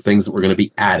pluses were things that were going to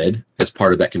be added as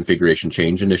part of that configuration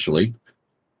change initially.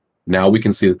 Now we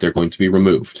can see that they're going to be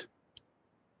removed.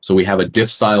 So we have a diff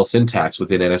style syntax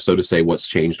within NSO to say what's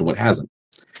changed and what hasn't.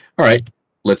 All right,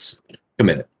 let's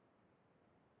commit it.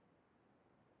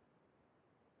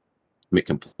 Commit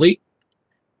complete.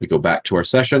 We go back to our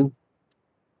session,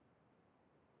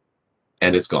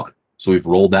 and it's gone. So we've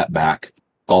rolled that back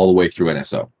all the way through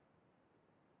NSO.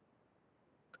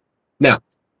 Now,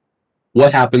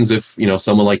 what happens if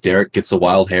someone like Derek gets a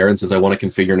wild hair and says, "I want to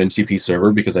configure an NTP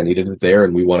server because I needed it there,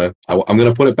 and I'm going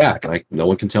to put it back, and no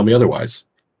one can tell me otherwise."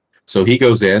 So he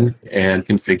goes in and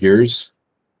configures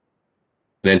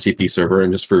an NTP server,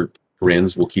 and just for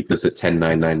grins, we'll keep this at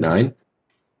 10.999.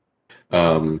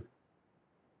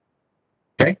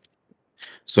 Okay,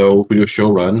 so if we do a show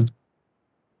run,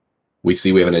 we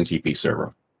see we have an NTP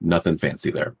server. Nothing fancy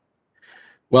there.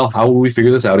 Well, how will we figure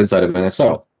this out inside of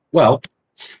NSO? Well,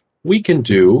 we can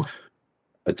do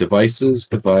a device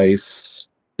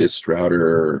dist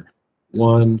router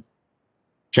 1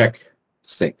 check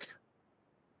sync.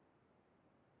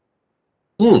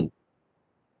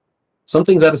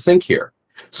 Something's out of sync here.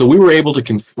 So we were able to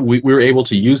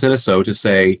use NSO to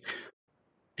say,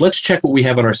 let's check what we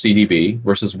have on our CDB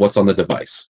versus what's on the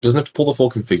device. Doesn't have to pull the full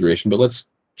configuration, but let's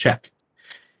check.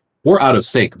 We're out of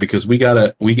sync because we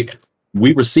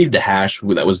received a hash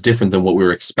that was different than what we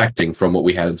were expecting from what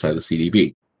we had inside the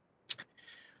CDB.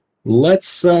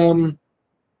 Let's do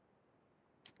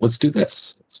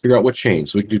this. Let's figure out what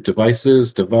changed. So we can do device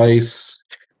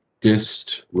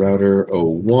dist router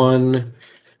 01.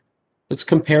 Let's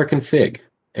compare config,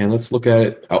 and let's look at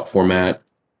it out format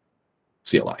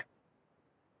CLI.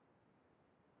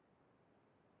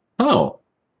 Oh,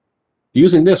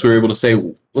 using this, we were able to say,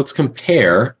 let's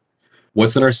compare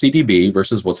what's in our CDB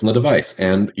versus what's in the device.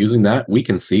 And using that, we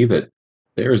can see that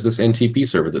there is this NTP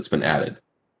server that's been added.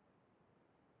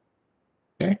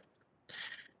 Okay.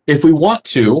 If we want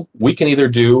to, we can either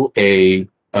do a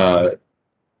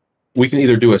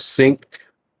sync.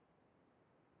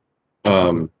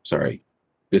 Sorry,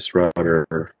 this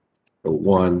router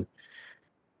 01.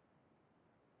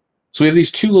 So we have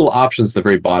these two little options at the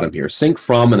very bottom here, sync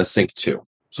from and a sync to.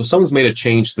 So someone's made a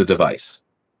change to the device.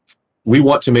 We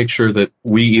want to make sure that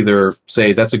we either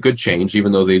say that's a good change,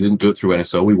 even though they didn't do it through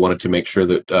NSO. We wanted to make sure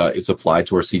that it's applied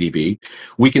to our CDB.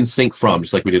 We can sync from,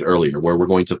 just like we did earlier, where we're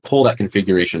going to pull that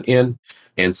configuration in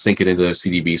and sync it into the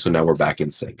CDB, so now we're back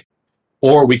in sync.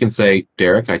 Or we can say,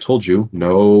 Derek, I told you,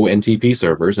 no NTP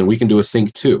servers, and we can do a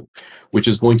sync to, which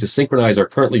is going to synchronize our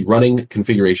currently running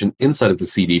configuration inside of the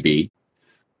CDB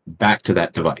back to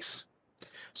that device.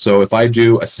 So if I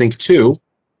do a sync to,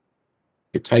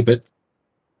 you type it.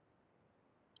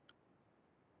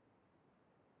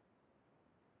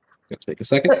 It'll take a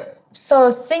second.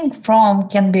 So sync from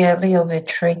can be a little bit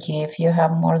tricky if you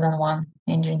have more than one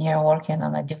engineer working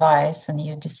on a device and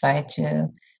you decide to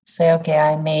say, okay,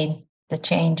 I made the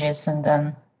changes and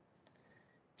then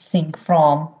sync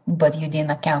from, but you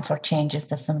didn't account for changes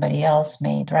that somebody else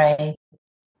made, right?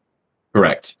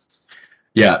 Correct.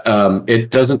 Yeah, it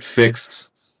doesn't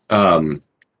fix, NSO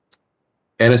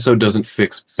doesn't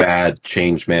fix bad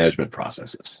change management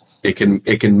processes. It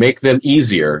can make them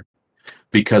easier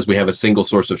because we have a single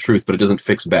source of truth, but it doesn't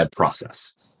fix bad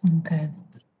process. Okay.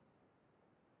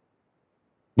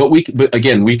 But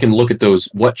again, we can look at those,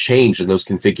 what changed in those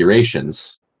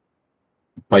configurations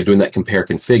by doing that compare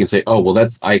config and say, oh, well,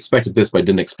 I expected this, but I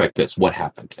didn't expect this. What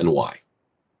happened and why?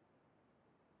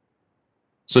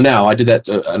 So now I did that.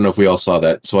 I don't know if we all saw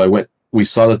that. So we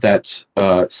saw that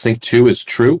sync to is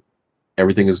true.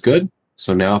 Everything is good.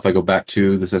 So now if I go back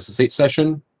to this SSH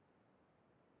session,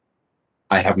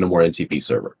 I have no more NTP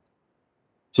server.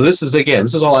 So this is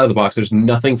all out of the box. There's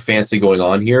nothing fancy going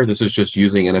on here. This is just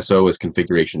using NSO as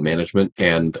configuration management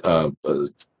and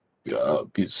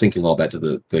syncing all that to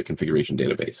the configuration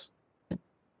database.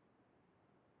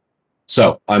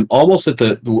 So I'm almost at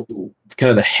the kind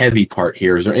of the heavy part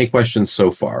here. Is there any questions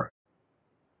so far?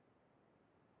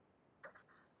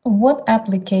 What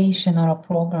application or a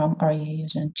program are you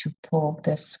using to pull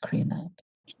this screen up?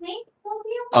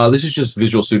 This is just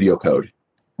Visual Studio Code.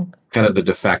 Okay. Kind of the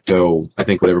de facto, I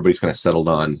think, what everybody's kind of settled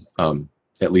on,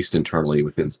 at least internally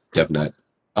within DevNet.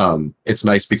 It's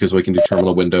nice because we can do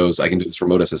terminal windows. I can do this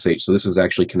remote SSH. So this is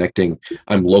actually connecting.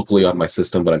 I'm locally on my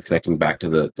system, but I'm connecting back to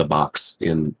the box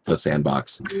in the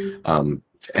sandbox.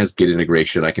 As Git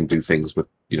integration, I can do things with,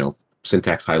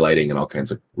 syntax highlighting and all kinds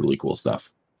of really cool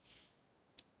stuff.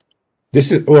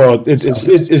 This is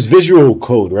it's Visual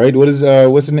Code, right? What's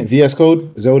the name? VS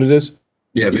Code? Is that what it is?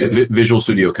 Yeah, Visual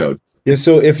Studio Code. Yeah.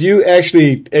 So if you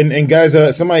actually and guys,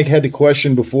 somebody had the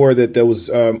question before that was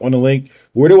on the link.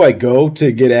 Where do I go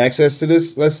to get access to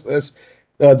this? Let's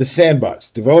the sandbox,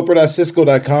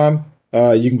 developer.cisco.com.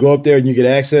 You can go up there and you get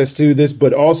access to this,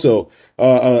 but also,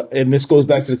 and this goes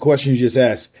back to the question you just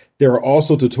asked. There are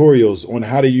also tutorials on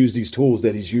how to use these tools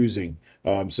that he's using.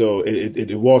 So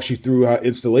it walks you through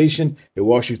installation. It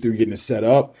walks you through getting it set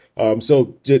up.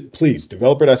 So please,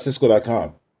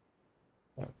 developer.cisco.com.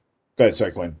 Go ahead,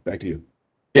 sorry, Quinn. Back to you.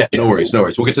 Yeah, no worries.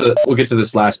 We'll get to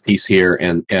this last piece here,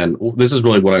 and this is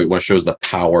really what I want to show is the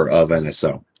power of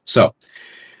NSO. So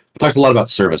I talked a lot about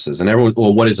services, and everyone,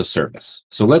 well, what is a service?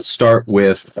 So let's start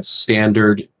with a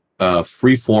standard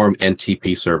freeform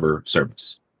NTP server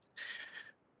service.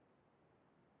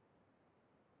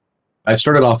 I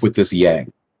started off with this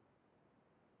Yang,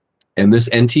 and this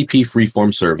NTP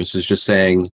freeform service is just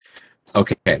saying,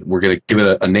 okay, we're going to give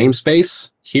it a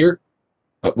namespace here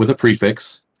with a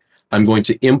prefix. I'm going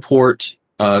to import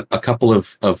a couple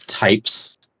of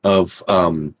types of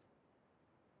INET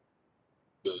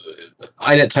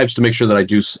types to make sure that I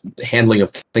do handling of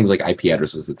things like IP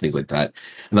addresses and things like that.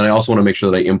 And then I also want to make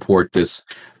sure that I import this,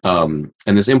 and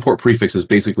this import prefix is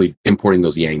basically importing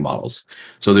those Yang models.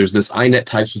 So there's this INET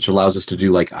types, which allows us to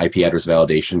do like IP address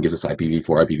validation, gives us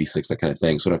IPv4, IPv6, that kind of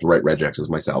thing. So I don't have to write regexes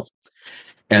myself.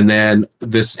 And then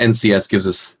this NCS gives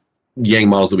us Yang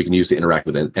models that we can use to interact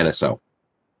with NSO.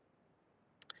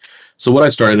 So what I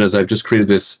started is I've just created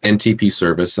this NTP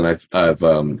service, and I've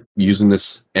using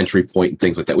this entry point and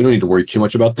things like that. We don't need to worry too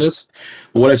much about this.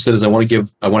 But what I've said is I want to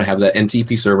have that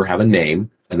NTP server have a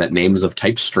name, and that name is of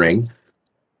type string.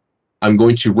 I'm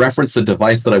going to reference the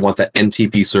device that I want that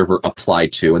NTP server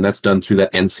applied to, and that's done through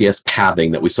that NCS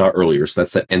pathing that we saw earlier. So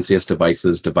that's that NCS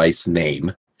devices device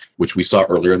name, which we saw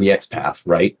earlier in the XPath,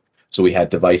 right? So we had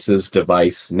devices,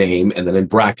 device name, and then in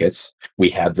brackets, we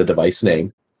had the device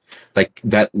name. Like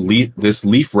that this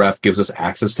leaf ref gives us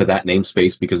access to that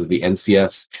namespace because of the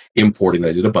NCS importing that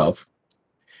I did above.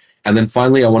 And then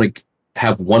finally, I want to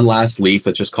have one last leaf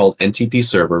that's just called NTP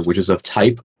server, which is of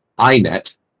type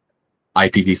INET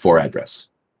IPv4 address.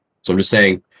 So I'm just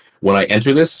saying, when I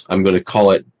enter this, I'm going to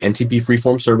call it NTP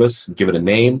freeform service, give it a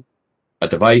name, a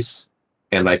device,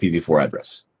 and an IPv4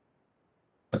 address.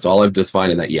 That's all I've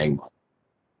defined in that Yang model.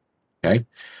 Okay,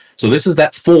 so this is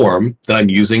that form that I'm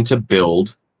using to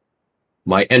build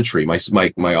my entry, my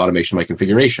automation, my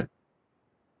configuration.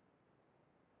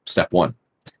 Step one.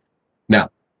 Now,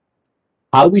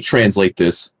 how do we translate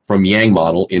this from Yang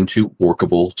model into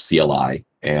workable CLI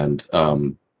and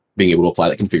being able to apply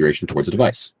that configuration towards a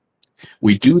device?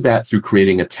 We do that through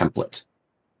creating a template.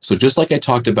 So just like I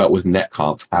talked about with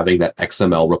netconf having that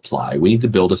XML reply, we need to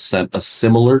build a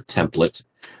similar template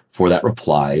for that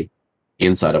reply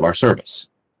inside of our service.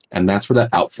 And that's where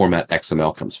that out format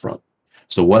XML comes from.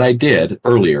 So what I did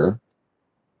earlier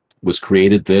was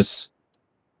created this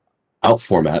out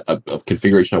format of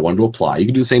configuration I wanted to apply. You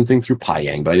can do the same thing through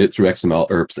Pyang, but I did it through XML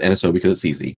or NSO because it's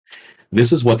easy.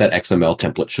 This is what that XML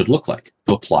template should look like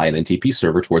to apply an NTP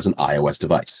server towards an iOS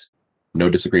device. No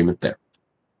disagreement there.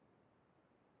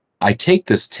 I take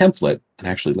this template, and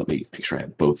actually let me make sure I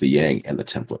have both the Yang and the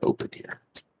template open here.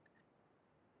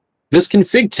 This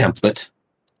config template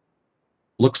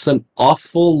looks an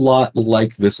awful lot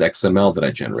like this XML that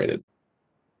I generated.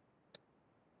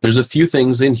 There's a few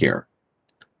things in here.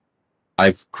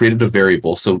 I've created a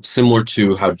variable, so similar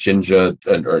to how Jinja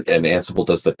and Ansible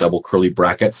does the double curly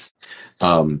brackets,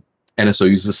 NSO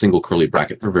uses a single curly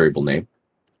bracket for variable name.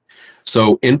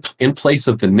 So in place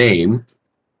of the name,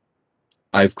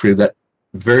 I've created that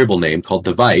variable name called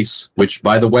device, which,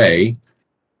 by the way,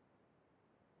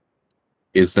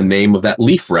 is the name of that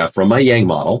leaf ref from my Yang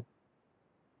model.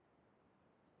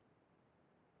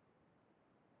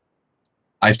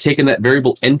 I've taken that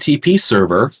variable NTP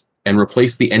server and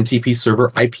replaced the NTP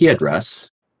server IP address,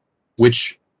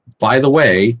 which, by the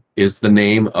way, is the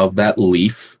name of that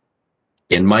leaf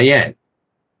in my Yang.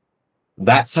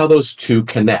 That's how those two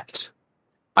connect.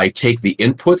 I take the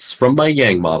inputs from my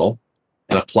Yang model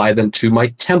and apply them to my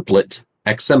template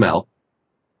XML,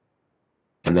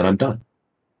 and then I'm done.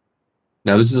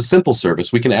 Now, this is a simple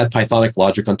service. We can add Pythonic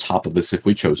logic on top of this if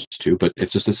we chose to, but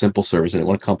it's just a simple service. I didn't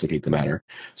want to complicate the matter.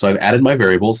 So I've added my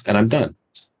variables, and I'm done.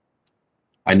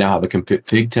 I now have a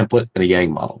config template and a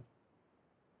Yang model.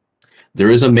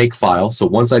 There is a make file, so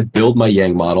once I build my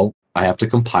Yang model, I have to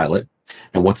compile it.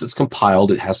 And once it's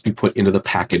compiled, it has to be put into the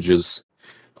packages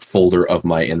folder of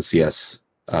my NCS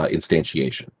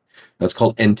instantiation. That's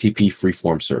called NTP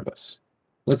freeform service.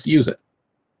 Let's use it.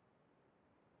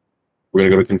 We're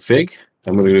going to go to config.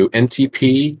 I'm going to do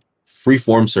NTP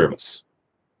freeform service.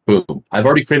 Boom. I've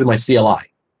already created my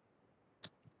CLI.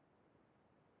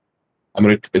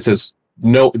 It says,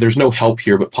 no, there's no help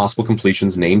here, but possible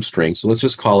completions name string. So let's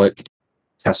just call it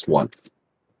test1.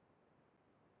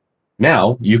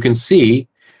 Now you can see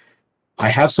I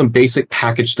have some basic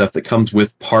package stuff that comes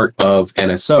with part of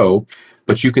NSO,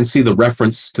 but you can see the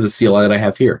reference to the CLI that I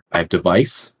have here. I have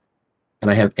device and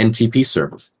I have NTP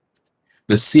server.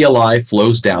 The CLI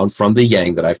flows down from the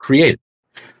Yang that I've created.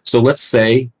 So let's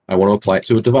say I want to apply it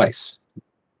to a device.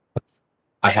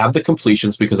 I have the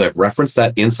completions because I've referenced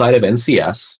that inside of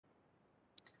NCS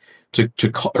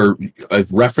or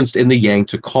I've referenced in the Yang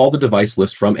to call the device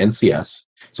list from NCS.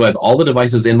 So I have all the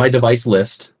devices in my device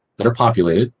list that are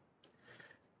populated.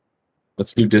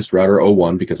 Let's do dist router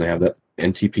 01 because I have that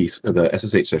NTP, the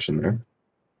SSH session there.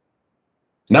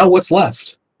 Now what's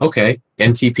left? Okay,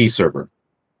 NTP server.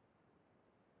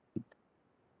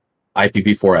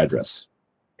 IPv4 address,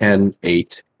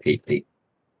 10.8.8.8.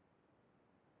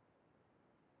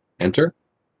 Enter.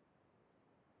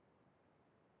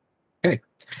 Okay.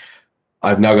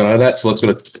 I've now gone out of that, so I'm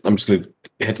just going to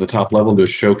head to the top level and do a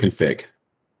show config.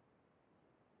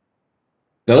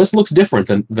 Now this looks different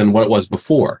than what it was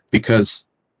before because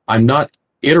I'm not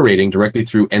iterating directly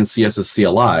through NCS's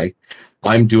CLI.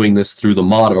 I'm doing this through the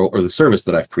model or the service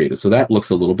that I've created, so that looks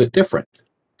a little bit different.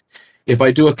 If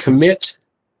I do a commit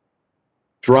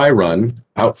dry run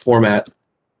out format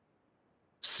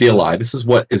CLI, this is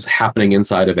what is happening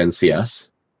inside of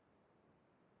NCS.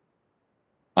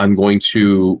 I'm going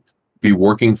to be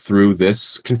working through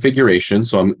this configuration.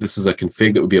 So this is a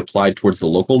config that would be applied towards the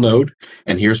local node.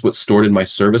 And here's what's stored in my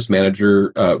service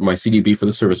manager, my CDB for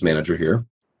the service manager here.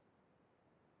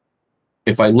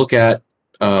 if I look at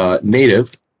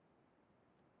native,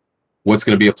 what's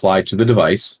going to be applied to the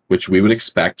device, which we would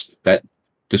expect that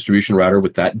distribution router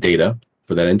with that data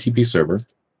for that NTP server.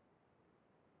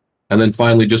 And then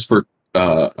finally, just for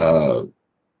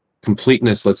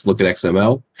completeness, let's look at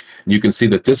XML. You can see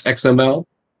that this XML,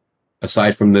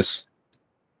 aside from this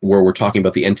where we're talking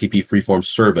about the NTP freeform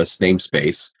service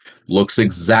namespace, looks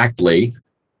exactly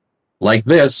like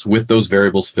this with those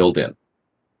variables filled in.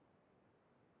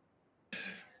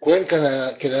 Quinn, can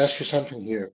I ask you something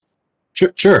here?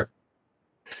 Sure.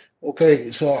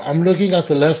 Okay, so I'm looking at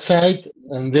the left side,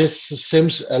 and this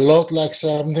seems a lot like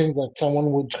something that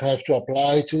someone would have to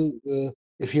apply to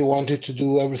if he wanted to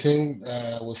do everything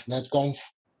with netconf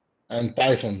and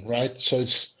Python, right? So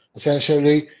it's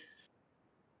essentially,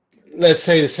 let's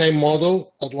say, the same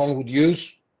model that one would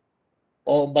use.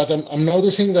 But I'm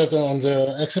noticing that on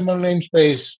the XML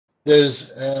namespace, there's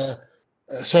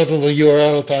sort of a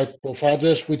URL type of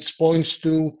address which points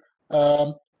to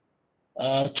um,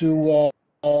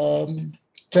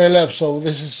 TLF. So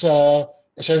this is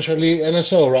essentially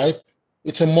NSO, right?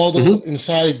 It's a model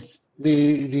inside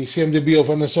the CMDB of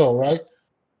NSO, right?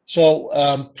 So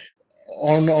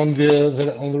on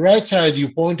the right side, you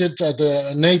pointed at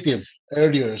the native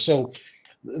earlier. So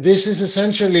this is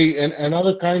essentially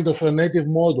another kind of a native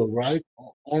model, right?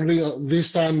 Only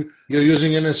this time you're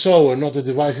using NSO and not the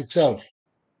device itself,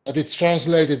 but it's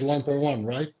translated one per one,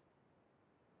 right?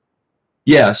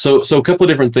 Yeah, so a couple of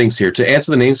different things here. To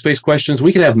answer the namespace questions,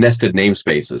 we can have nested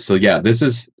namespaces. So yeah, this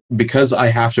is because I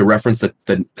have to reference the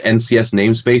NCS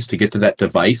namespace to get to that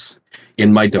device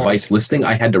in my device listing.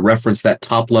 I had to reference that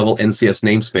top level NCS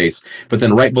namespace, but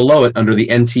then right below it under the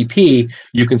NTP,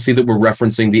 you can see that we're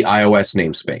referencing the iOS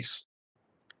namespace.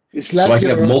 It's like so I can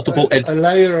have multiple a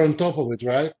layer on top of it,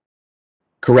 right?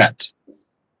 Correct.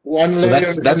 One So layer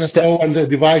is that's NSO and the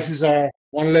devices are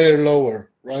one layer lower,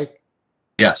 right?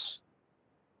 Yes.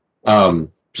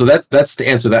 So that's to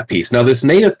answer that piece. Now this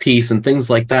native piece and things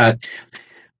like that,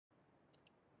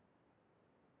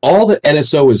 all that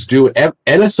NSO is doing,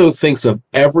 NSO thinks of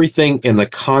everything in the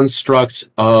construct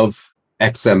of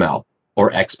XML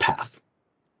or XPath.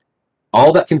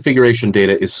 All that configuration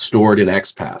data is stored in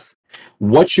XPath.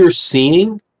 What you're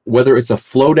seeing, whether it's a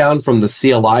flow down from the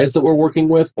CLIs that we're working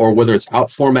with, or whether it's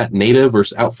out format native or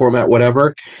out format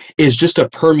whatever, is just a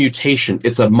permutation.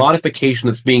 It's a modification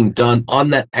that's being done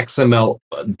on that XML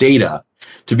data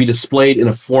to be displayed in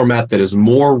a format that is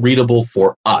more readable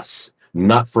for us,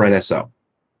 not for NSO.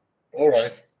 All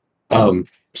right.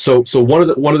 So one of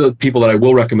the people that I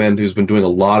will recommend who's been doing a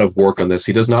lot of work on this,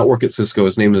 he does not work at Cisco.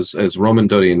 His name is Roman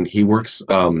Dodian. He works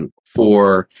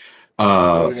for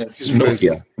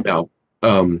Nokia now.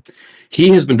 He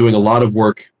has been doing a lot of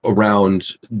work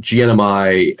around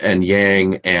GNMI and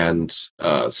Yang and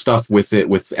stuff with it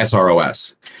with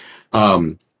SROS.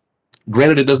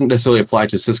 Granted, it doesn't necessarily apply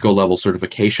to Cisco level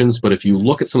certifications, but if you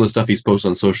look at some of the stuff he's posted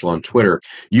on social on Twitter,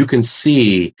 you can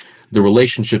see the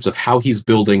relationships of how he's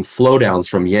building flow downs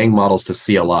from Yang models to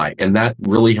CLI. And that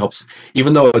really helps,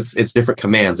 even though it's different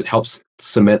commands, it helps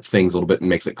cement things a little bit and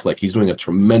makes it click. He's doing a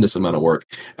tremendous amount of work.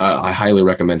 I highly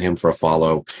recommend him for a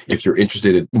follow if you're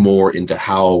interested more into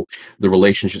how the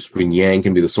relationships between Yang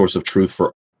can be the source of truth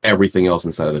for everything else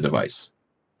inside of the device.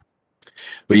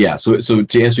 But yeah, so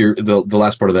to answer the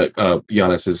last part of that,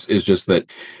 Giannis, is just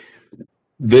that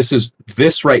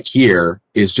this right here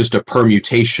is just a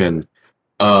permutation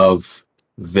of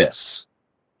this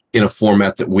in a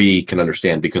format that we can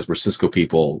understand because we're Cisco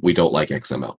people. We don't like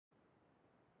XML.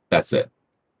 That's it.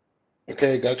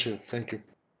 Okay, got you. Thank you.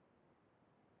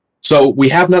 So we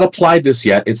have not applied this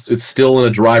yet. It's still in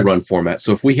a dry run format.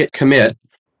 So if we hit commit,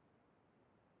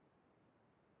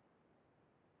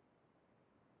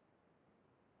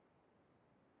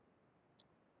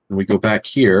 and we go back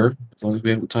here, as long as we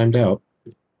haven't timed out,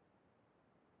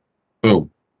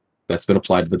 boom, that's been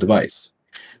applied to the device.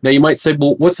 Now you might say,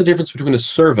 well, what's the difference between a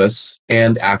service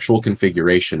and actual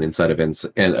configuration inside of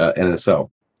NSO?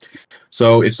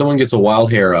 So if someone gets a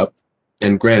wild hair up,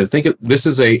 and granted, this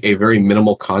is a very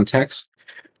minimal context,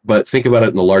 but think about it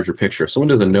in the larger picture. If someone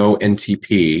does a no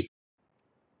NTP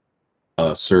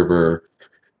server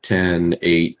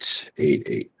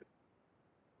 10.8.8.8,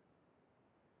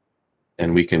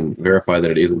 and we can verify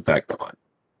that it is in fact gone.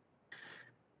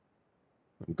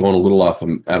 I'm going a little off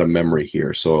out of memory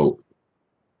here. So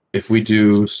if we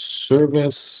do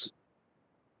service,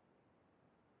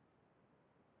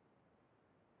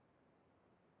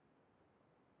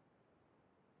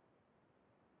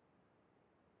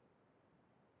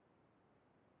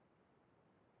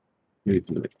 maybe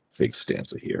do a fake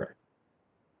stanza here.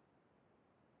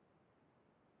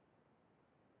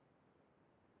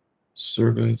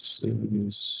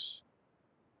 services,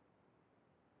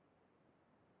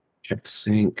 check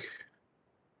sync.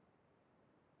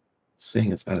 It's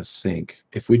saying it's out of sync.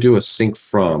 If we do a sync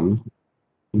from,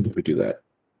 when did we do that?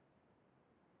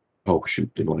 Oh,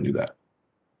 shoot, didn't want to do that.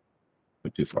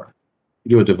 Went too far. We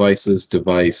do a devices,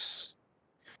 device,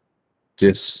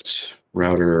 dist,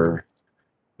 router,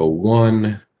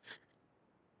 01,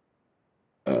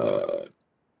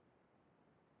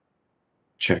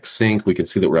 check sync. We can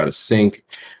see that we're out of sync,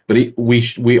 but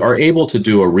we are able to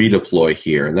do a redeploy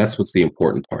here, and that's what's the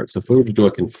important part. So if we were to do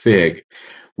a config,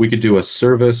 we could do a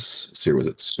service. Let's see, was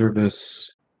it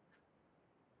service?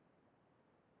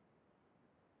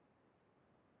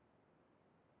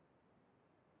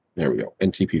 There we go.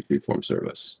 NTP freeform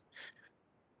service.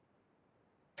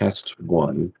 Test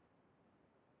 1.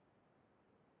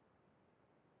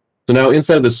 So now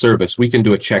inside of the service, we can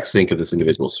do a check sync of this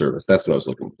individual service. That's what I was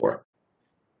looking for.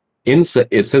 It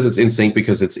says it's in sync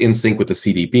because it's in sync with the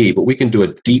CDB, but we can do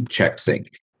a deep check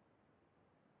sync.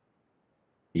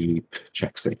 Deep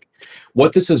check sync.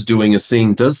 What this is doing is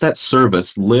seeing, does that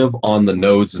service live on the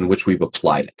nodes in which we've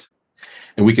applied it?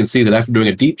 And we can see that after doing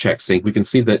a deep check sync, we can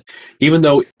see that even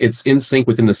though it's in sync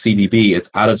within the CDB, it's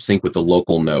out of sync with the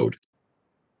local node.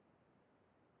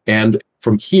 And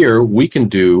from here, we can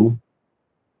do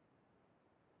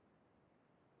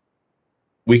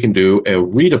a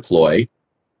redeploy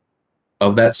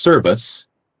of that service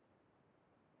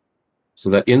so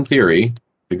that in theory,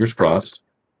 fingers crossed,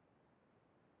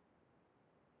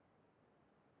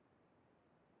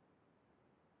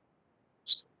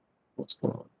 what's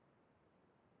going on?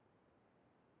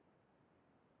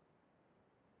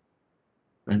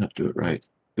 I not do it right.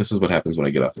 This is what happens when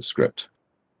I get off the script.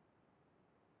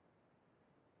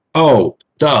 Oh,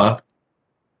 duh.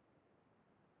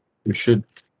 We should.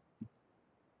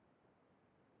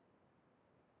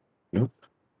 Nope.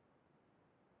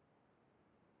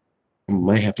 I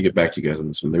might have to get back to you guys on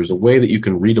this one. There's a way that you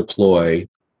can redeploy. Is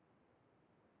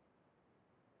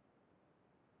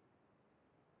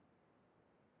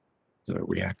it a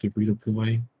reactive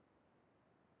redeploy?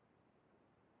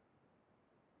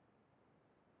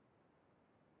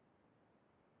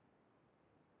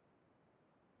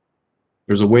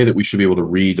 There's a way that we should be able to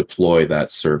redeploy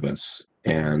that service,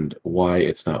 and why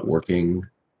it's not working,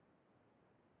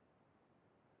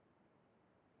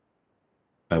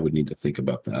 I would need to think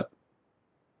about that.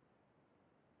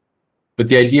 But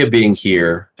the idea being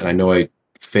here, and I know I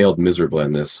failed miserably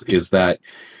on this, is that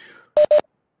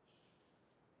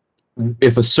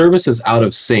if a service is out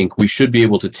of sync, we should be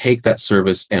able to take that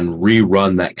service and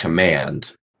rerun that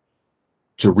command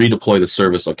to redeploy the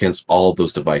service against all of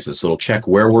those devices. So it'll check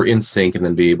where we're in sync and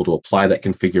then be able to apply that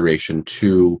configuration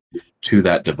to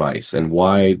that device. And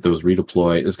why those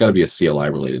redeploy, there's got to be a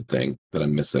CLI related thing that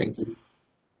I'm missing.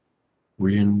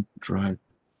 Drive.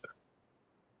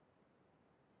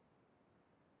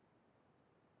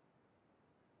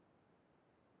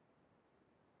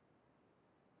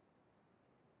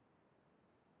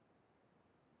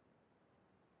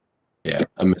 Yeah,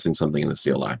 I'm missing something in the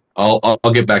CLI. I'll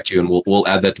get back to you, and we'll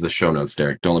add that to the show notes,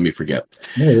 Derek. Don't let me forget.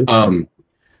 The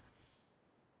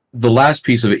last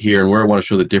piece of it here, and where I want to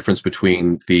show the difference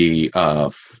between the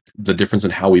difference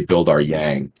in how we build our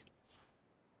Yang,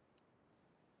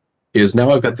 is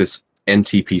now I've got this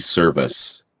NTP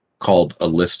service called a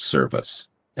list service,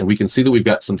 and we can see that we've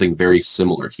got something very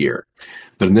similar here.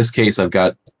 But in this case, I've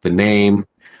got the name,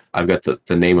 I've got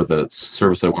the name of the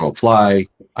service that I want to apply,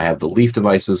 I have the leaf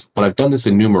devices, but I've done this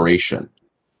enumeration.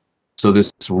 So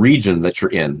this region that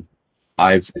you're in,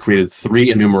 I've created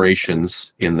 3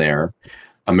 enumerations in there: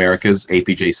 Americas,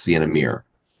 APJC, and EMEA.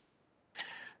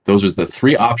 Those are the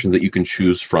 3 options that you can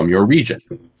choose from your region.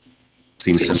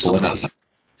 Seems simple enough.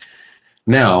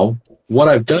 Now, what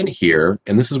I've done here,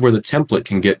 and this is where the template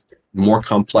can get more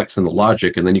complex in the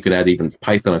logic, and then you can add even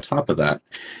Python on top of that,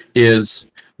 is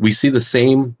we see the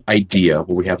same idea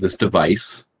where we have this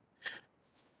device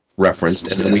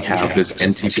referenced, and then we have this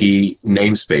NTP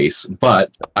namespace,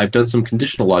 but I've done some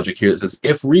conditional logic here that says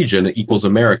if region equals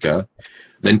America,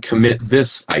 then commit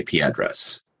this IP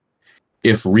address.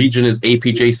 If region is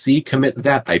APJC, commit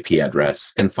that IP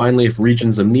address. And finally, if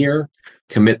region's EMEA,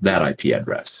 commit that IP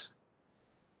address.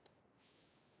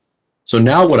 So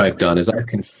now what I've done is I've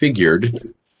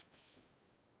configured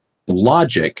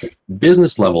logic,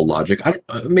 business level logic.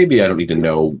 Maybe I don't need to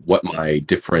know what my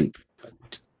different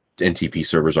NTP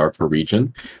servers are per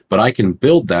region, but I can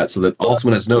build that so that all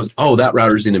someone has knows, oh, that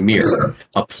router's in EMEA.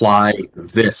 Apply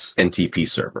this NTP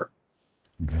server.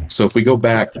 Okay. So if we go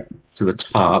back to the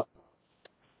top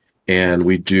and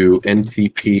we do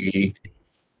NTP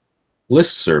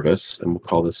list service, and we'll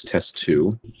call this test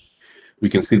 2, We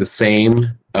can see the same.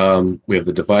 We have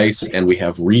the device and we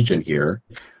have region here.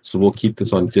 So we'll keep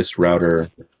this on dist router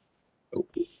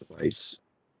device,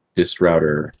 dist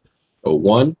router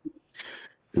 01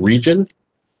 region.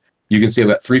 You can see I've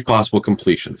got 3 possible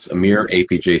completions: Amir,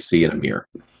 APJC, and Amir.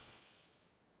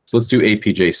 So let's do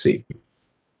APJC.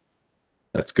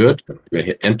 That's good. We're going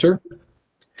to hit enter.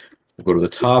 We'll go to the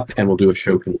top and we'll do a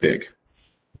show config.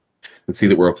 And see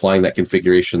that we're applying that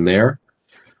configuration there.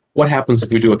 What happens if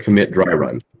we do a commit dry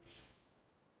run?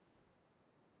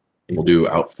 And we'll do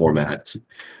out format.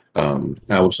 Now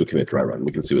we'll just do commit dry run.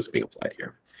 We can see what's being applied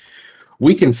here.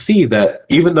 We can see that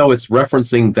even though it's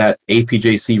referencing that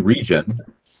APJC region,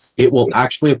 it will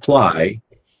actually apply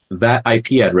that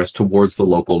IP address towards the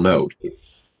local node.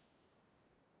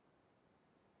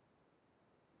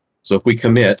 So if we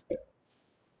commit,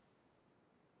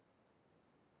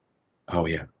 oh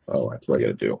yeah, oh, that's what I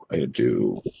gotta do. I gotta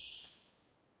do,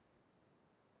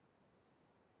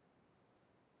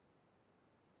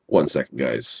 one second,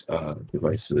 guys.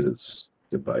 Devices,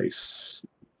 device,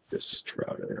 dist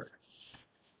router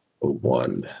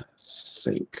 01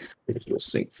 sync. We're gonna do a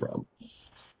sync from.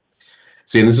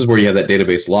 See, and this is where you have that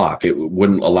database lock. It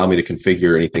wouldn't allow me to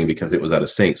configure anything because it was out of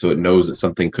sync. So it knows that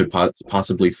something could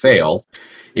possibly fail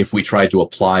if we tried to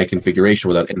apply configuration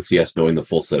without NCS knowing the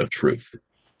full set of truth.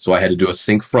 So I had to do a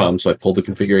sync from, so I pulled the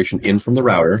configuration in from the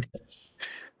router.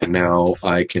 And now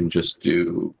I can just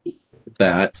do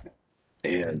that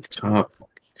and top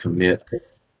commit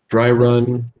dry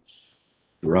run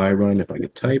if I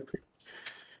could type.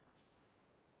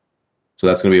 So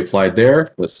that's going to be applied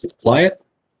there. Let's apply it.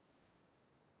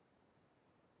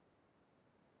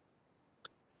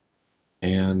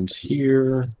 And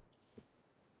here,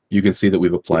 you can see that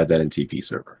we've applied that in TP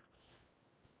server.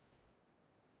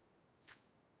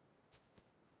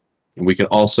 And we can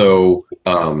also,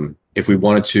 if we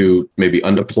wanted to maybe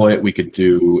undeploy it, we could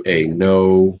do a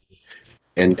no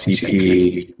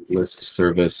NTP list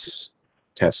service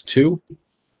test 2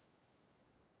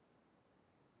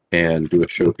 and do a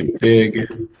show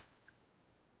config,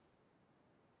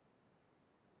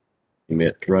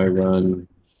 commit dry run.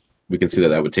 We can see that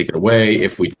that would take it away.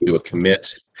 If we do a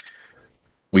commit,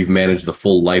 we've managed the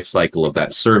full life cycle of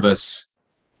that service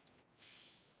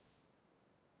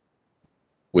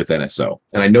with NSO.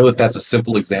 And I know that that's a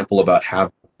simple example about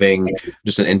having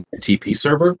just an NTP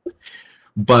server.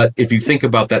 But if you think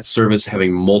about that service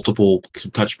having multiple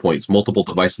touch points, multiple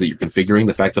devices that you're configuring,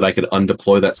 the fact that I could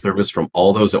undeploy that service from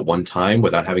all those at one time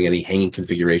without having any hanging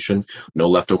configuration, no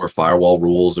leftover firewall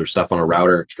rules or stuff on a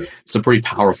router, it's a pretty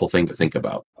powerful thing to think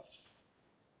about.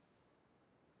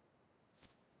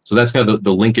 So that's kind of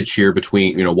the linkage here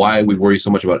between, why we worry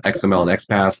so much about XML and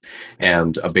XPath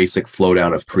and a basic flow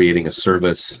down of creating a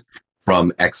service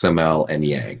from XML and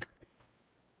YAG,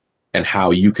 and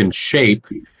how you can shape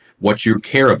what you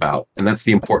care about. And that's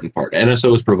the important part.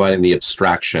 NSO is providing the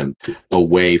abstraction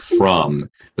away from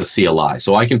the CLI.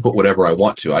 So I can put whatever I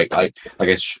want to. Like I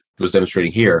was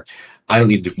demonstrating here, I don't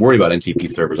need to worry about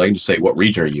NTP servers. I can just say, what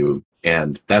region are you?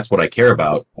 And that's what I care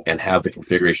about, and have the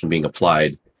configuration being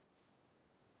applied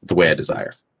the way I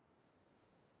desire.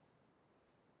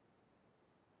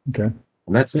 Okay.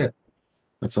 And that's it.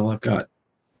 That's all I've got.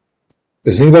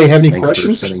 Does anybody have any Thanks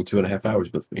questions? for spending 2.5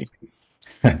 hours with me.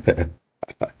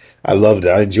 I loved it.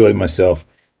 I enjoyed myself.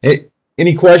 Hey,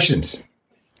 any questions?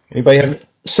 Anybody have?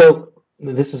 So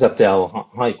this is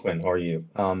Abdel. Hi, Quinn. How are you?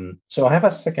 So I have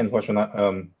a second question.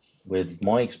 With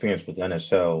my experience with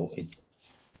NSO,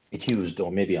 it used,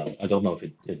 or maybe I don't know if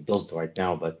it does it right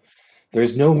now, but there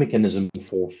is no mechanism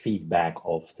for feedback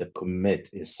of the commit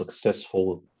is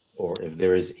successful, or if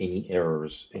there is any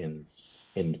errors in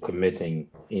committing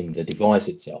in the device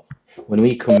itself. When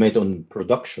we commit on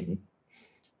production,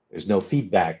 there's no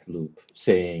feedback loop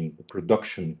saying the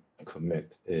production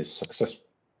commit is successful.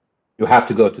 You have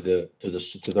to go to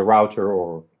the router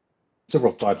or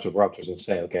several types of routers and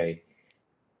say, okay,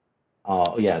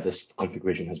 yeah, this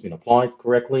configuration has been applied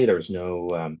correctly. There's no,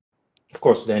 of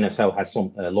course, the NSO has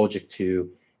some logic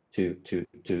to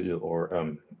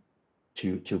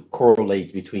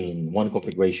correlate between one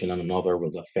configuration and another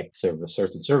will affect certain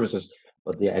services.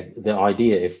 But the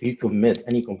idea, if you commit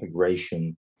any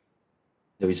configuration,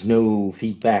 there is no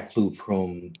feedback loop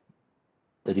from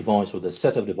the device or the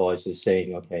set of devices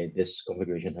saying, okay, this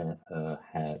configuration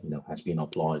has been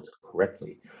applied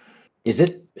correctly.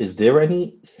 Is there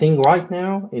anything right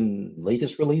now in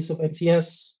latest release of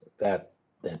NCS that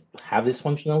have this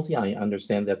functionality? I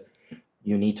understand that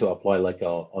you need to apply like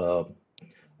a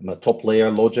top layer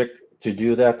logic to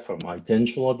do that from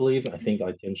iTential, I believe. I think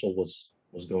iTential was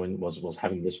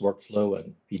having this workflow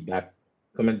and feedback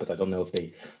comment, but I don't know if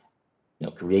they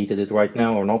created it right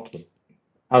now or not. But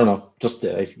I don't know. Just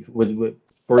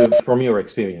from your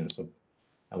experience,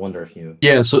 I wonder if you.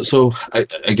 Yeah, so I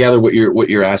gather what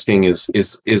you're asking is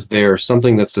there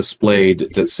something that's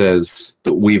displayed that says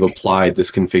that we've applied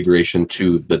this configuration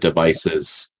to the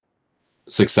devices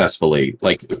successfully,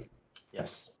 like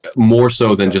more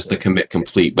so than just the commit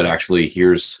complete, but actually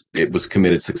it was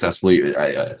committed successfully,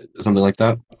 something like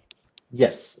that?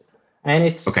 Yes, and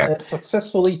it's Okay.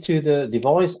 successfully to the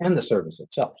device and the service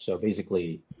itself. So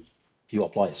basically, if you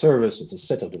apply a service, it's a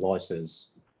set of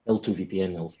devices, L2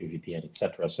 VPN, L3 VPN,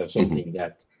 etc. So something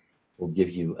that will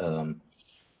give you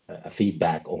a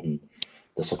feedback on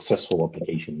the successful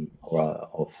application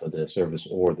of the service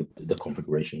or the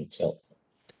configuration itself.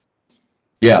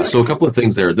 Yeah, so a couple of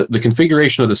things there. The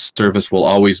configuration of the service will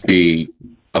always be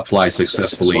apply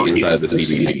successfully inside of the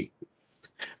CDP.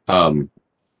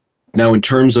 Now, in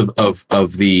terms of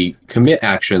the commit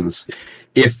actions,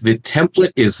 if the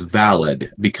template is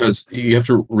valid, because you have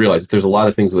to realize that there's a lot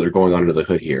of things that are going on under the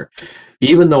hood here.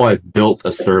 Even though I've built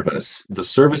a service, the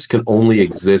service can only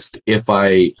exist if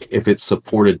it's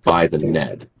supported by the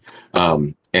net.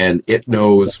 And it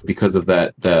knows, because of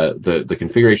that, the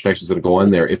configuration actions that go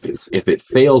on there, if it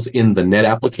fails in the net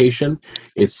application,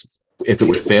 if it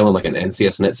would fail in like an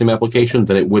NCS NetSim application,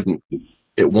 then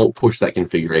it won't push that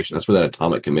configuration. That's where that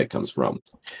atomic commit comes from.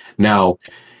 Now,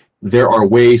 there are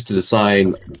ways to design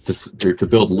to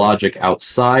build logic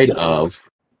outside of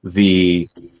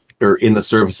or in the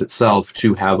service itself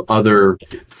to have other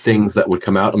things that would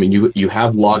come out. I mean, you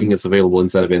have logging that's available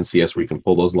inside of NCS where you can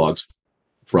pull those logs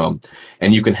from,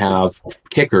 and you can have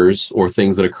kickers or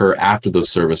things that occur after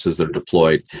those services that are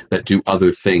deployed that do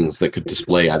other things that could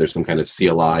display either some kind of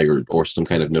CLI or some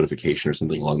kind of notification or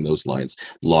something along those lines,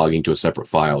 logging to a separate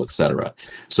file, etc.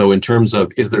 So in terms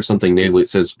of, is there something natively that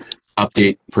says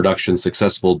update production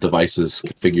successful devices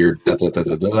configured,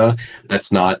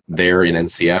 that's not there in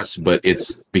NCS, but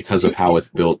it's because of how it's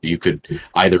built. You could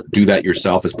either do that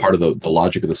yourself as part of the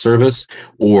logic of the service,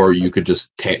 or you could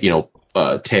just tail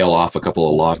off a couple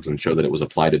of logs and show that it was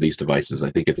applied to these devices. I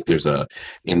think if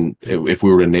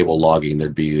we were to enable logging,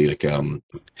 there'd be like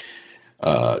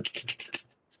I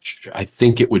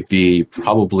think it would be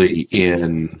probably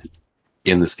in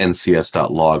this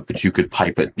ncs.log, but you could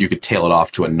tail it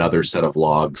off to another set of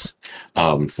logs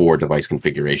for device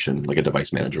configuration, like a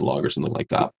device manager log or something like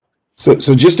that. So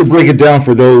just to break it down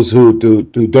for those who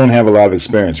don't have a lot of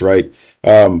experience, right?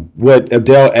 What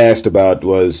Abdel asked about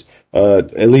was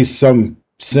at least some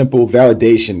simple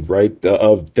validation, right,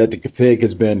 of that the config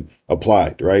has been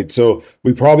applied, right? So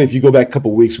we probably, if you go back a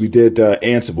couple of weeks, we did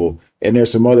Ansible, and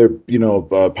there's some other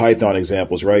Python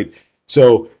examples, right?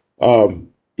 So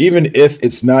even if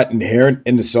it's not inherent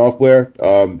in the software,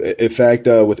 in fact,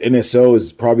 with NSO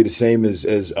is probably the same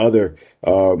as other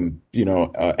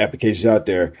applications out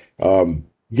there.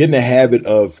 Get in the habit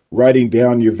of writing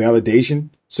down your validation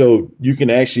so you can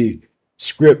actually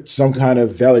script some kind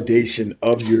of validation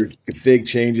of your config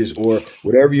changes or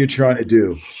whatever you're trying to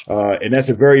do. And that's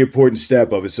a very important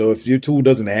step of it. So if your tool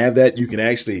doesn't have that, you can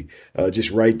actually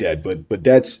just write that. But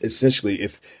that's essentially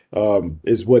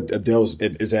is what Abdel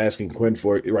is asking Quinn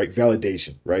for, right?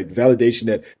 Validation, right? Validation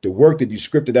that the work that you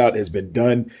scripted out has been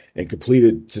done and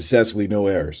completed successfully, no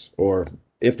errors. Or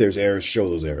if there's errors, show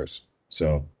those errors.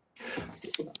 So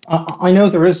I know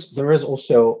there is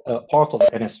also a part of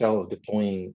NSL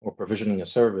deploying or provisioning a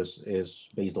service is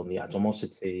based on the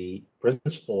atomicity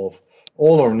principle of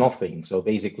all or nothing. So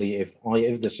basically, if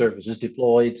the service is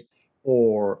deployed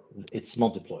or it's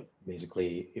not deployed,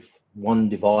 basically, if one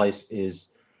device is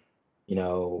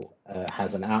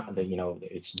has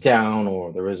it's down,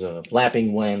 or there is a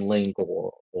flapping WAN link,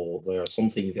 or there's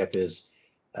something that is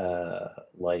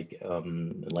like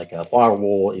a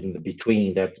firewall in the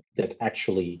between that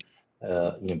actually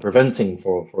preventing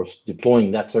for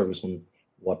deploying that service on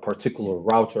what particular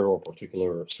router or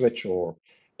particular switch or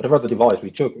whatever the device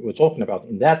we're talking about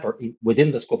in that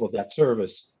within the scope of that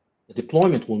service, the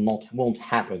deployment won't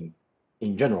happen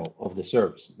in general of the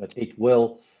service, but it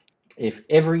will if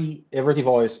every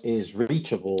device is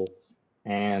reachable,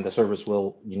 and the service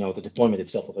will, the deployment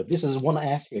itself. This is one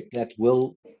aspect that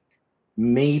will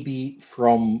maybe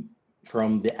from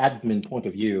the admin point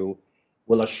of view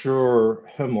will assure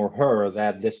him or her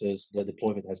that the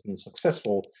deployment has been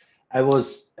successful. I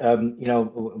was,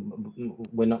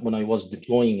 when I was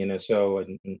deploying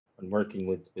NSO and working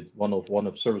with one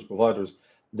of service providers,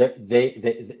 that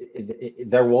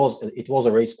it was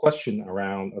a raised question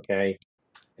around, okay,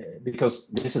 because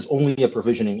this is only a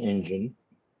provisioning engine,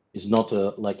 is not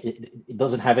it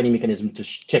doesn't have any mechanism to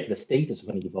check the status of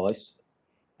any device.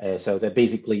 So that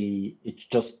basically it's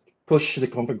just push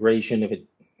the configuration. If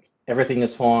everything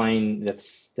is fine,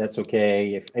 that's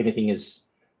okay. If anything is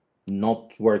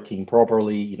not working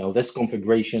properly, this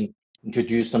configuration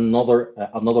introduced another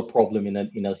problem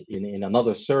in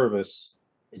another service.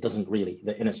 It doesn't really,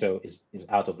 the NSO is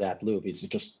out of that loop. It's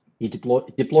just you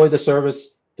deploy the service,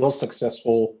 it was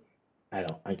successful. I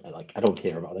don't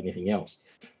care about anything else.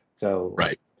 So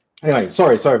Right. anyway,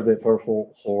 sorry for the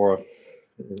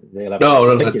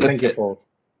elaboration. Thank you for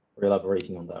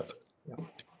elaborating on that.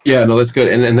 Yeah, no, that's good,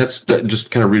 and that just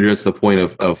kind of reiterates the point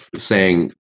of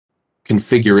saying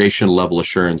configuration level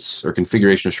assurance or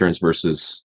configuration assurance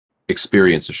versus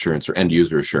experience assurance or end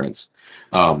user assurance.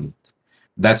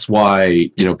 That's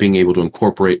why being able to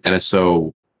incorporate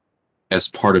NSO as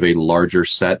part of a larger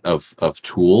set of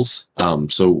tools.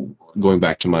 So going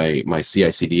back to my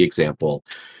CI/CD example,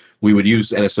 we would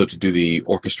use NSO to do the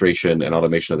orchestration and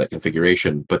automation of that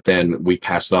configuration, but then we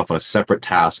pass it off on a separate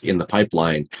task in the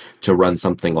pipeline to run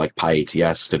something like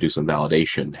PyATS to do some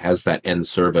validation. Has that end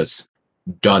service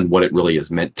done what it really is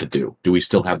meant to do? Do we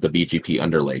still have the BGP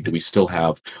underlay? Do we still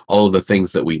have all of the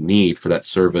things that we need for that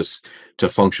service to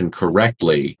function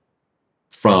correctly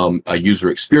from a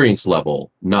user experience level,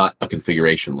 not a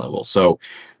configuration level? So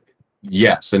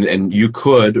yes, and you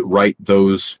could write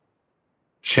those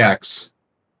checks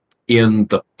in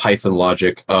the Python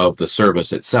logic of the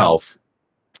service itself,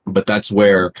 but that's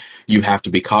where you have to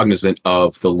be cognizant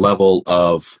of the level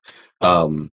of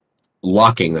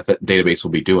locking that the database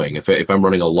will be doing. If I'm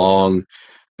running a long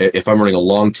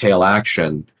tail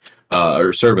action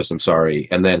or service, I'm sorry,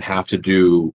 and then have to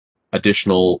do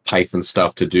additional Python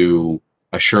stuff to do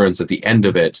assurance at the end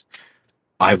of it,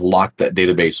 I've locked that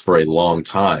database for a long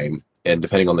time, and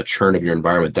depending on the churn of your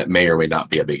environment, that may or may not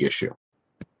be a big issue.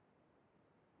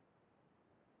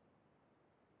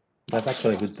 That's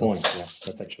actually a good point. Yeah,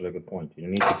 that's actually a good point. You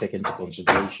need to take into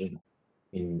consideration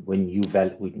when you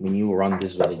run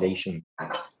this validation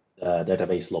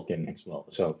database lock-in as well.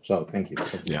 So thank you.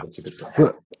 That's a good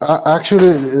point.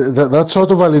 Actually, that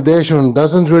sort of validation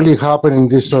doesn't really happen in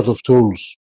this sort of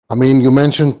tools. I mean, you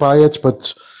mentioned PyATS,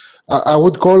 but I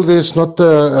would call this not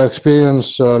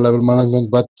experience level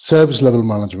management, but service level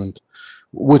management,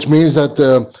 which means that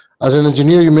as an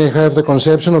engineer, you may have the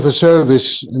conception of a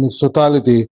service in its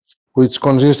totality, which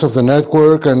consists of the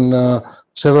network and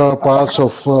several parts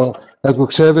of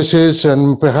network services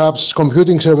and perhaps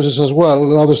computing services as well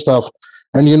and other stuff.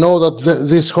 And you know that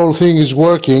this whole thing is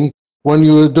working when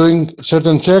you're doing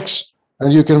certain checks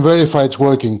and you can verify it's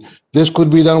working. This could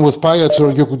be done with PyATS,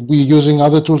 or you could be using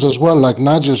other tools as well, like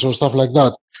nudges or stuff like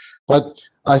that. But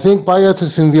I think PyATS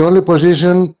is in the only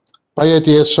position,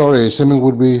 PyATS, sorry, Simon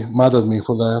would be mad at me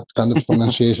for that kind of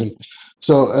pronunciation.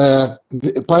 So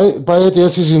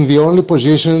PyATS is in the only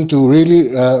position to really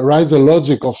write the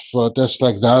logic of tests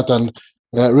like that and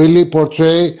really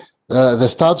portray the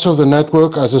stats of the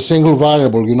network as a single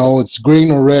variable. It's green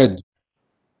or red,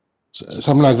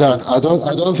 something like that. I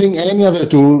don't think any other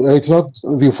tool. It's not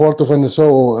the fault of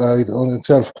NSO on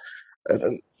itself.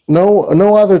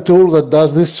 No other tool that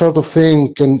does this sort of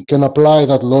thing can apply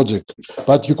that logic.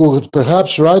 But you could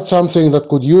perhaps write something that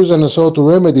could use NSO to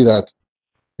remedy that.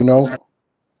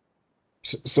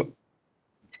 So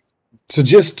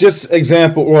just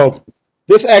example. Well,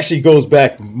 this actually goes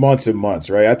back months and months,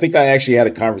 right? I think I actually had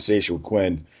a conversation with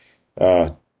Quinn.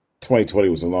 2020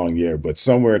 was a long year, but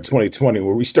somewhere in 2020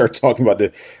 where we start talking about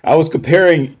I was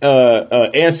comparing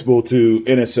Ansible to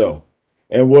NSO,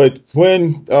 and what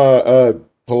Quinn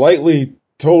politely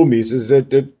told me is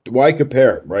that why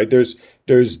compare, right?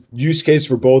 There's use case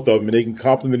for both of them, and they can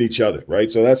complement each other, right?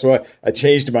 So that's why I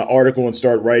changed my article and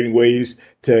started writing ways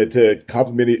to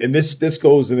complement it. And this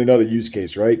goes in another use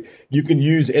case, right? You can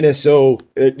use NSO.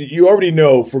 You already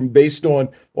know from based on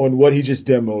what he just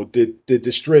demoed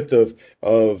the strength of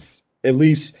at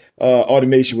least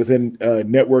automation within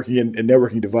networking and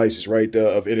networking devices, right?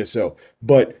 Of NSO,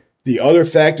 but the other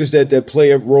factors that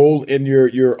play a role in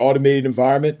your automated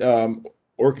environment,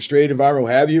 orchestrated environment,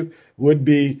 what have you, would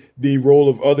be the role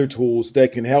of other tools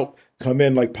that can help come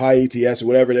in, like PyATS or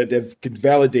whatever, that can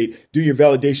do your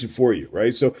validation for you,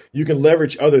 right? So you can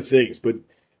leverage other things, but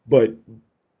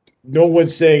no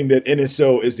one's saying that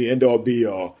NSO is the end all be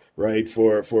all, right?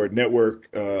 For network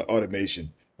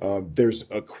automation. There's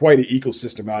quite an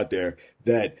ecosystem out there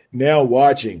that now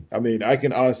watching. I mean, I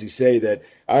can honestly say that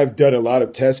I've done a lot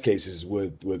of test cases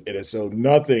with NSO.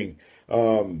 Nothing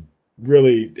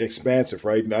really expansive,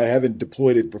 right? And I haven't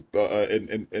deployed it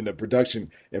in a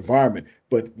production environment.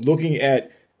 But looking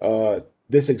at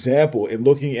this example and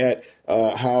looking at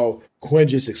how Quinn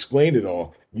just explained it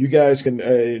all, you guys can,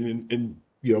 and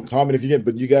comment if you get,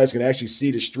 but you guys can actually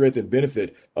see the strength and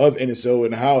benefit of NSO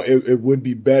and how it would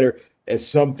be better at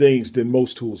some things than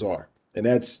most tools are. And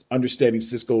that's understanding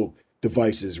Cisco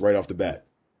devices right off the bat.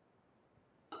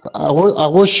 I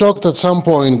was shocked at some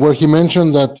point where he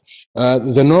mentioned that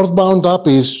the northbound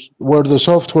APIs, where the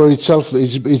software itself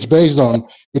is based on,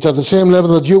 it's at the same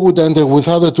level that you would enter with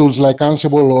other tools like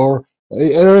Ansible or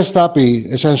REST API,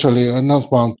 essentially,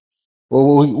 northbound.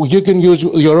 Well, you can use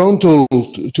your own tool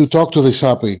to talk to this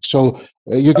API. So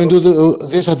you can do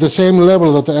this at the same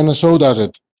level that the NSO does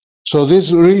it. So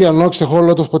this really unlocks a whole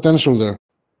lot of potential there.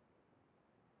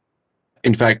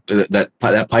 In fact,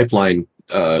 that pipeline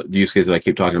use case that I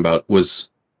keep talking about was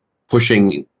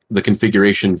pushing the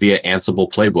configuration via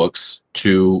Ansible playbooks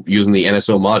to using the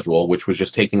NSO module, which was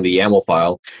just taking the YAML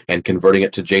file and converting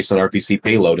it to JSON RPC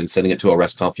payload and sending it to a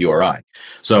RESTconf URI.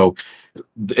 So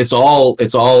it's all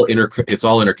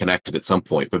interconnected at some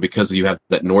point. But because you have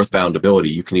that northbound ability,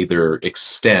 you can either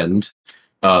extend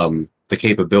the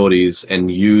capabilities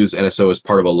and use NSO as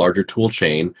part of a larger tool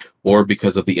chain, or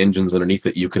because of the engines underneath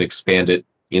it, you can expand it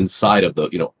inside of the,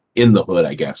 in the hood,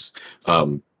 I guess.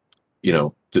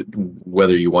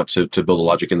 Whether you want to build a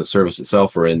logic in the service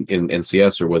itself or in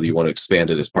NCS, or whether you want to expand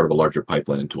it as part of a larger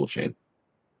pipeline and tool chain.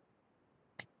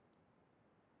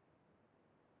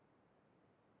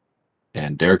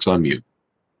 And Derek's on mute.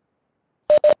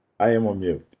 I am on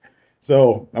mute.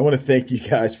 So I want to thank you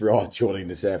guys for all joining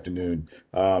this afternoon.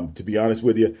 To be honest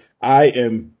with you, I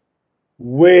am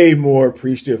way more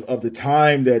appreciative of the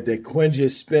time that Quinn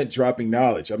just spent dropping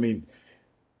knowledge. I mean,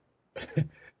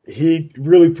 he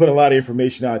really put a lot of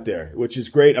information out there, which is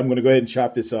great. I'm going to go ahead and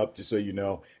chop this up just so you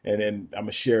know, and then I'm going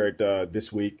to share it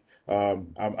this week.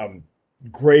 I'm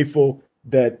grateful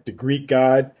that the Greek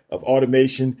god of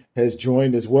automation has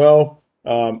joined as well.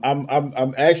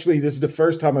 I'm actually, this is the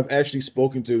first time I've actually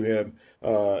spoken to him,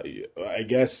 I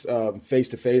guess, face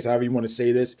to face, however you want to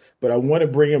say this, but I want to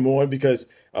bring him on because,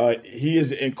 he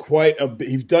is in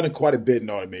he's done quite a bit in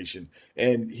automation,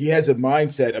 and he has a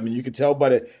mindset. I mean, you can tell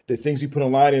by the things he put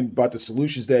online and about the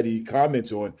solutions that he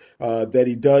comments on, that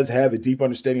he does have a deep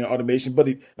understanding of automation, but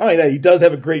not only that, he does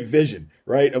have a great vision,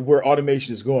 right, of where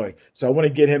automation is going. So I want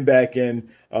to get him back in.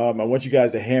 I want you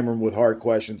guys to hammer him with hard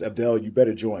questions. Abdel, you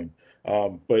better join.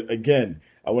 But again,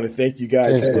 I want to thank you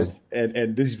guys for this,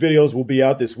 and these videos will be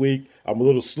out this week. I'm a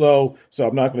little slow, so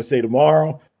I'm not going to say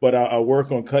tomorrow, but I'll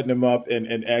work on cutting them up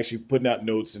and actually putting out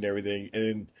notes and everything.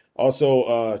 And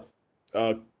also,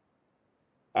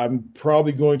 I'm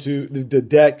probably going to the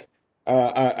deck.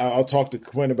 I'll talk to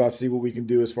Quinn about see what we can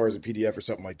do as far as a PDF or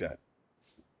something like that.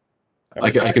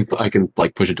 I can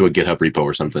like push it to a GitHub repo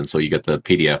or something, so you get the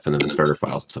PDF and then the starter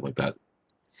files and stuff like that.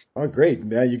 Oh, great!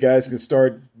 Now you guys can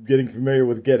start getting familiar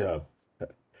with GitHub.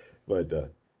 But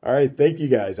all right, thank you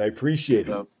guys. I appreciate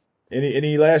it.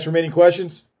 Any last remaining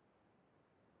questions?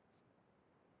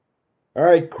 All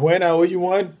right, Quinn, I owe you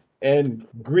one. And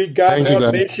Greek God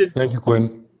Automation. Thank you,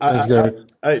 Quinn. Thanks,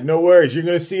 Derek. No worries. You're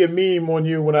gonna see a meme on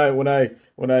you when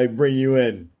I bring you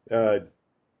in. All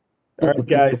right,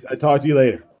 guys. I'll talk to you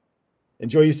later.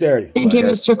 Enjoy your Saturday. Thank you,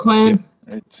 Mr. Quinn.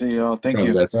 See y'all. Thank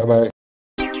you. Bye bye.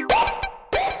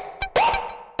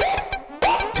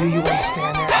 Do you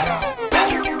understand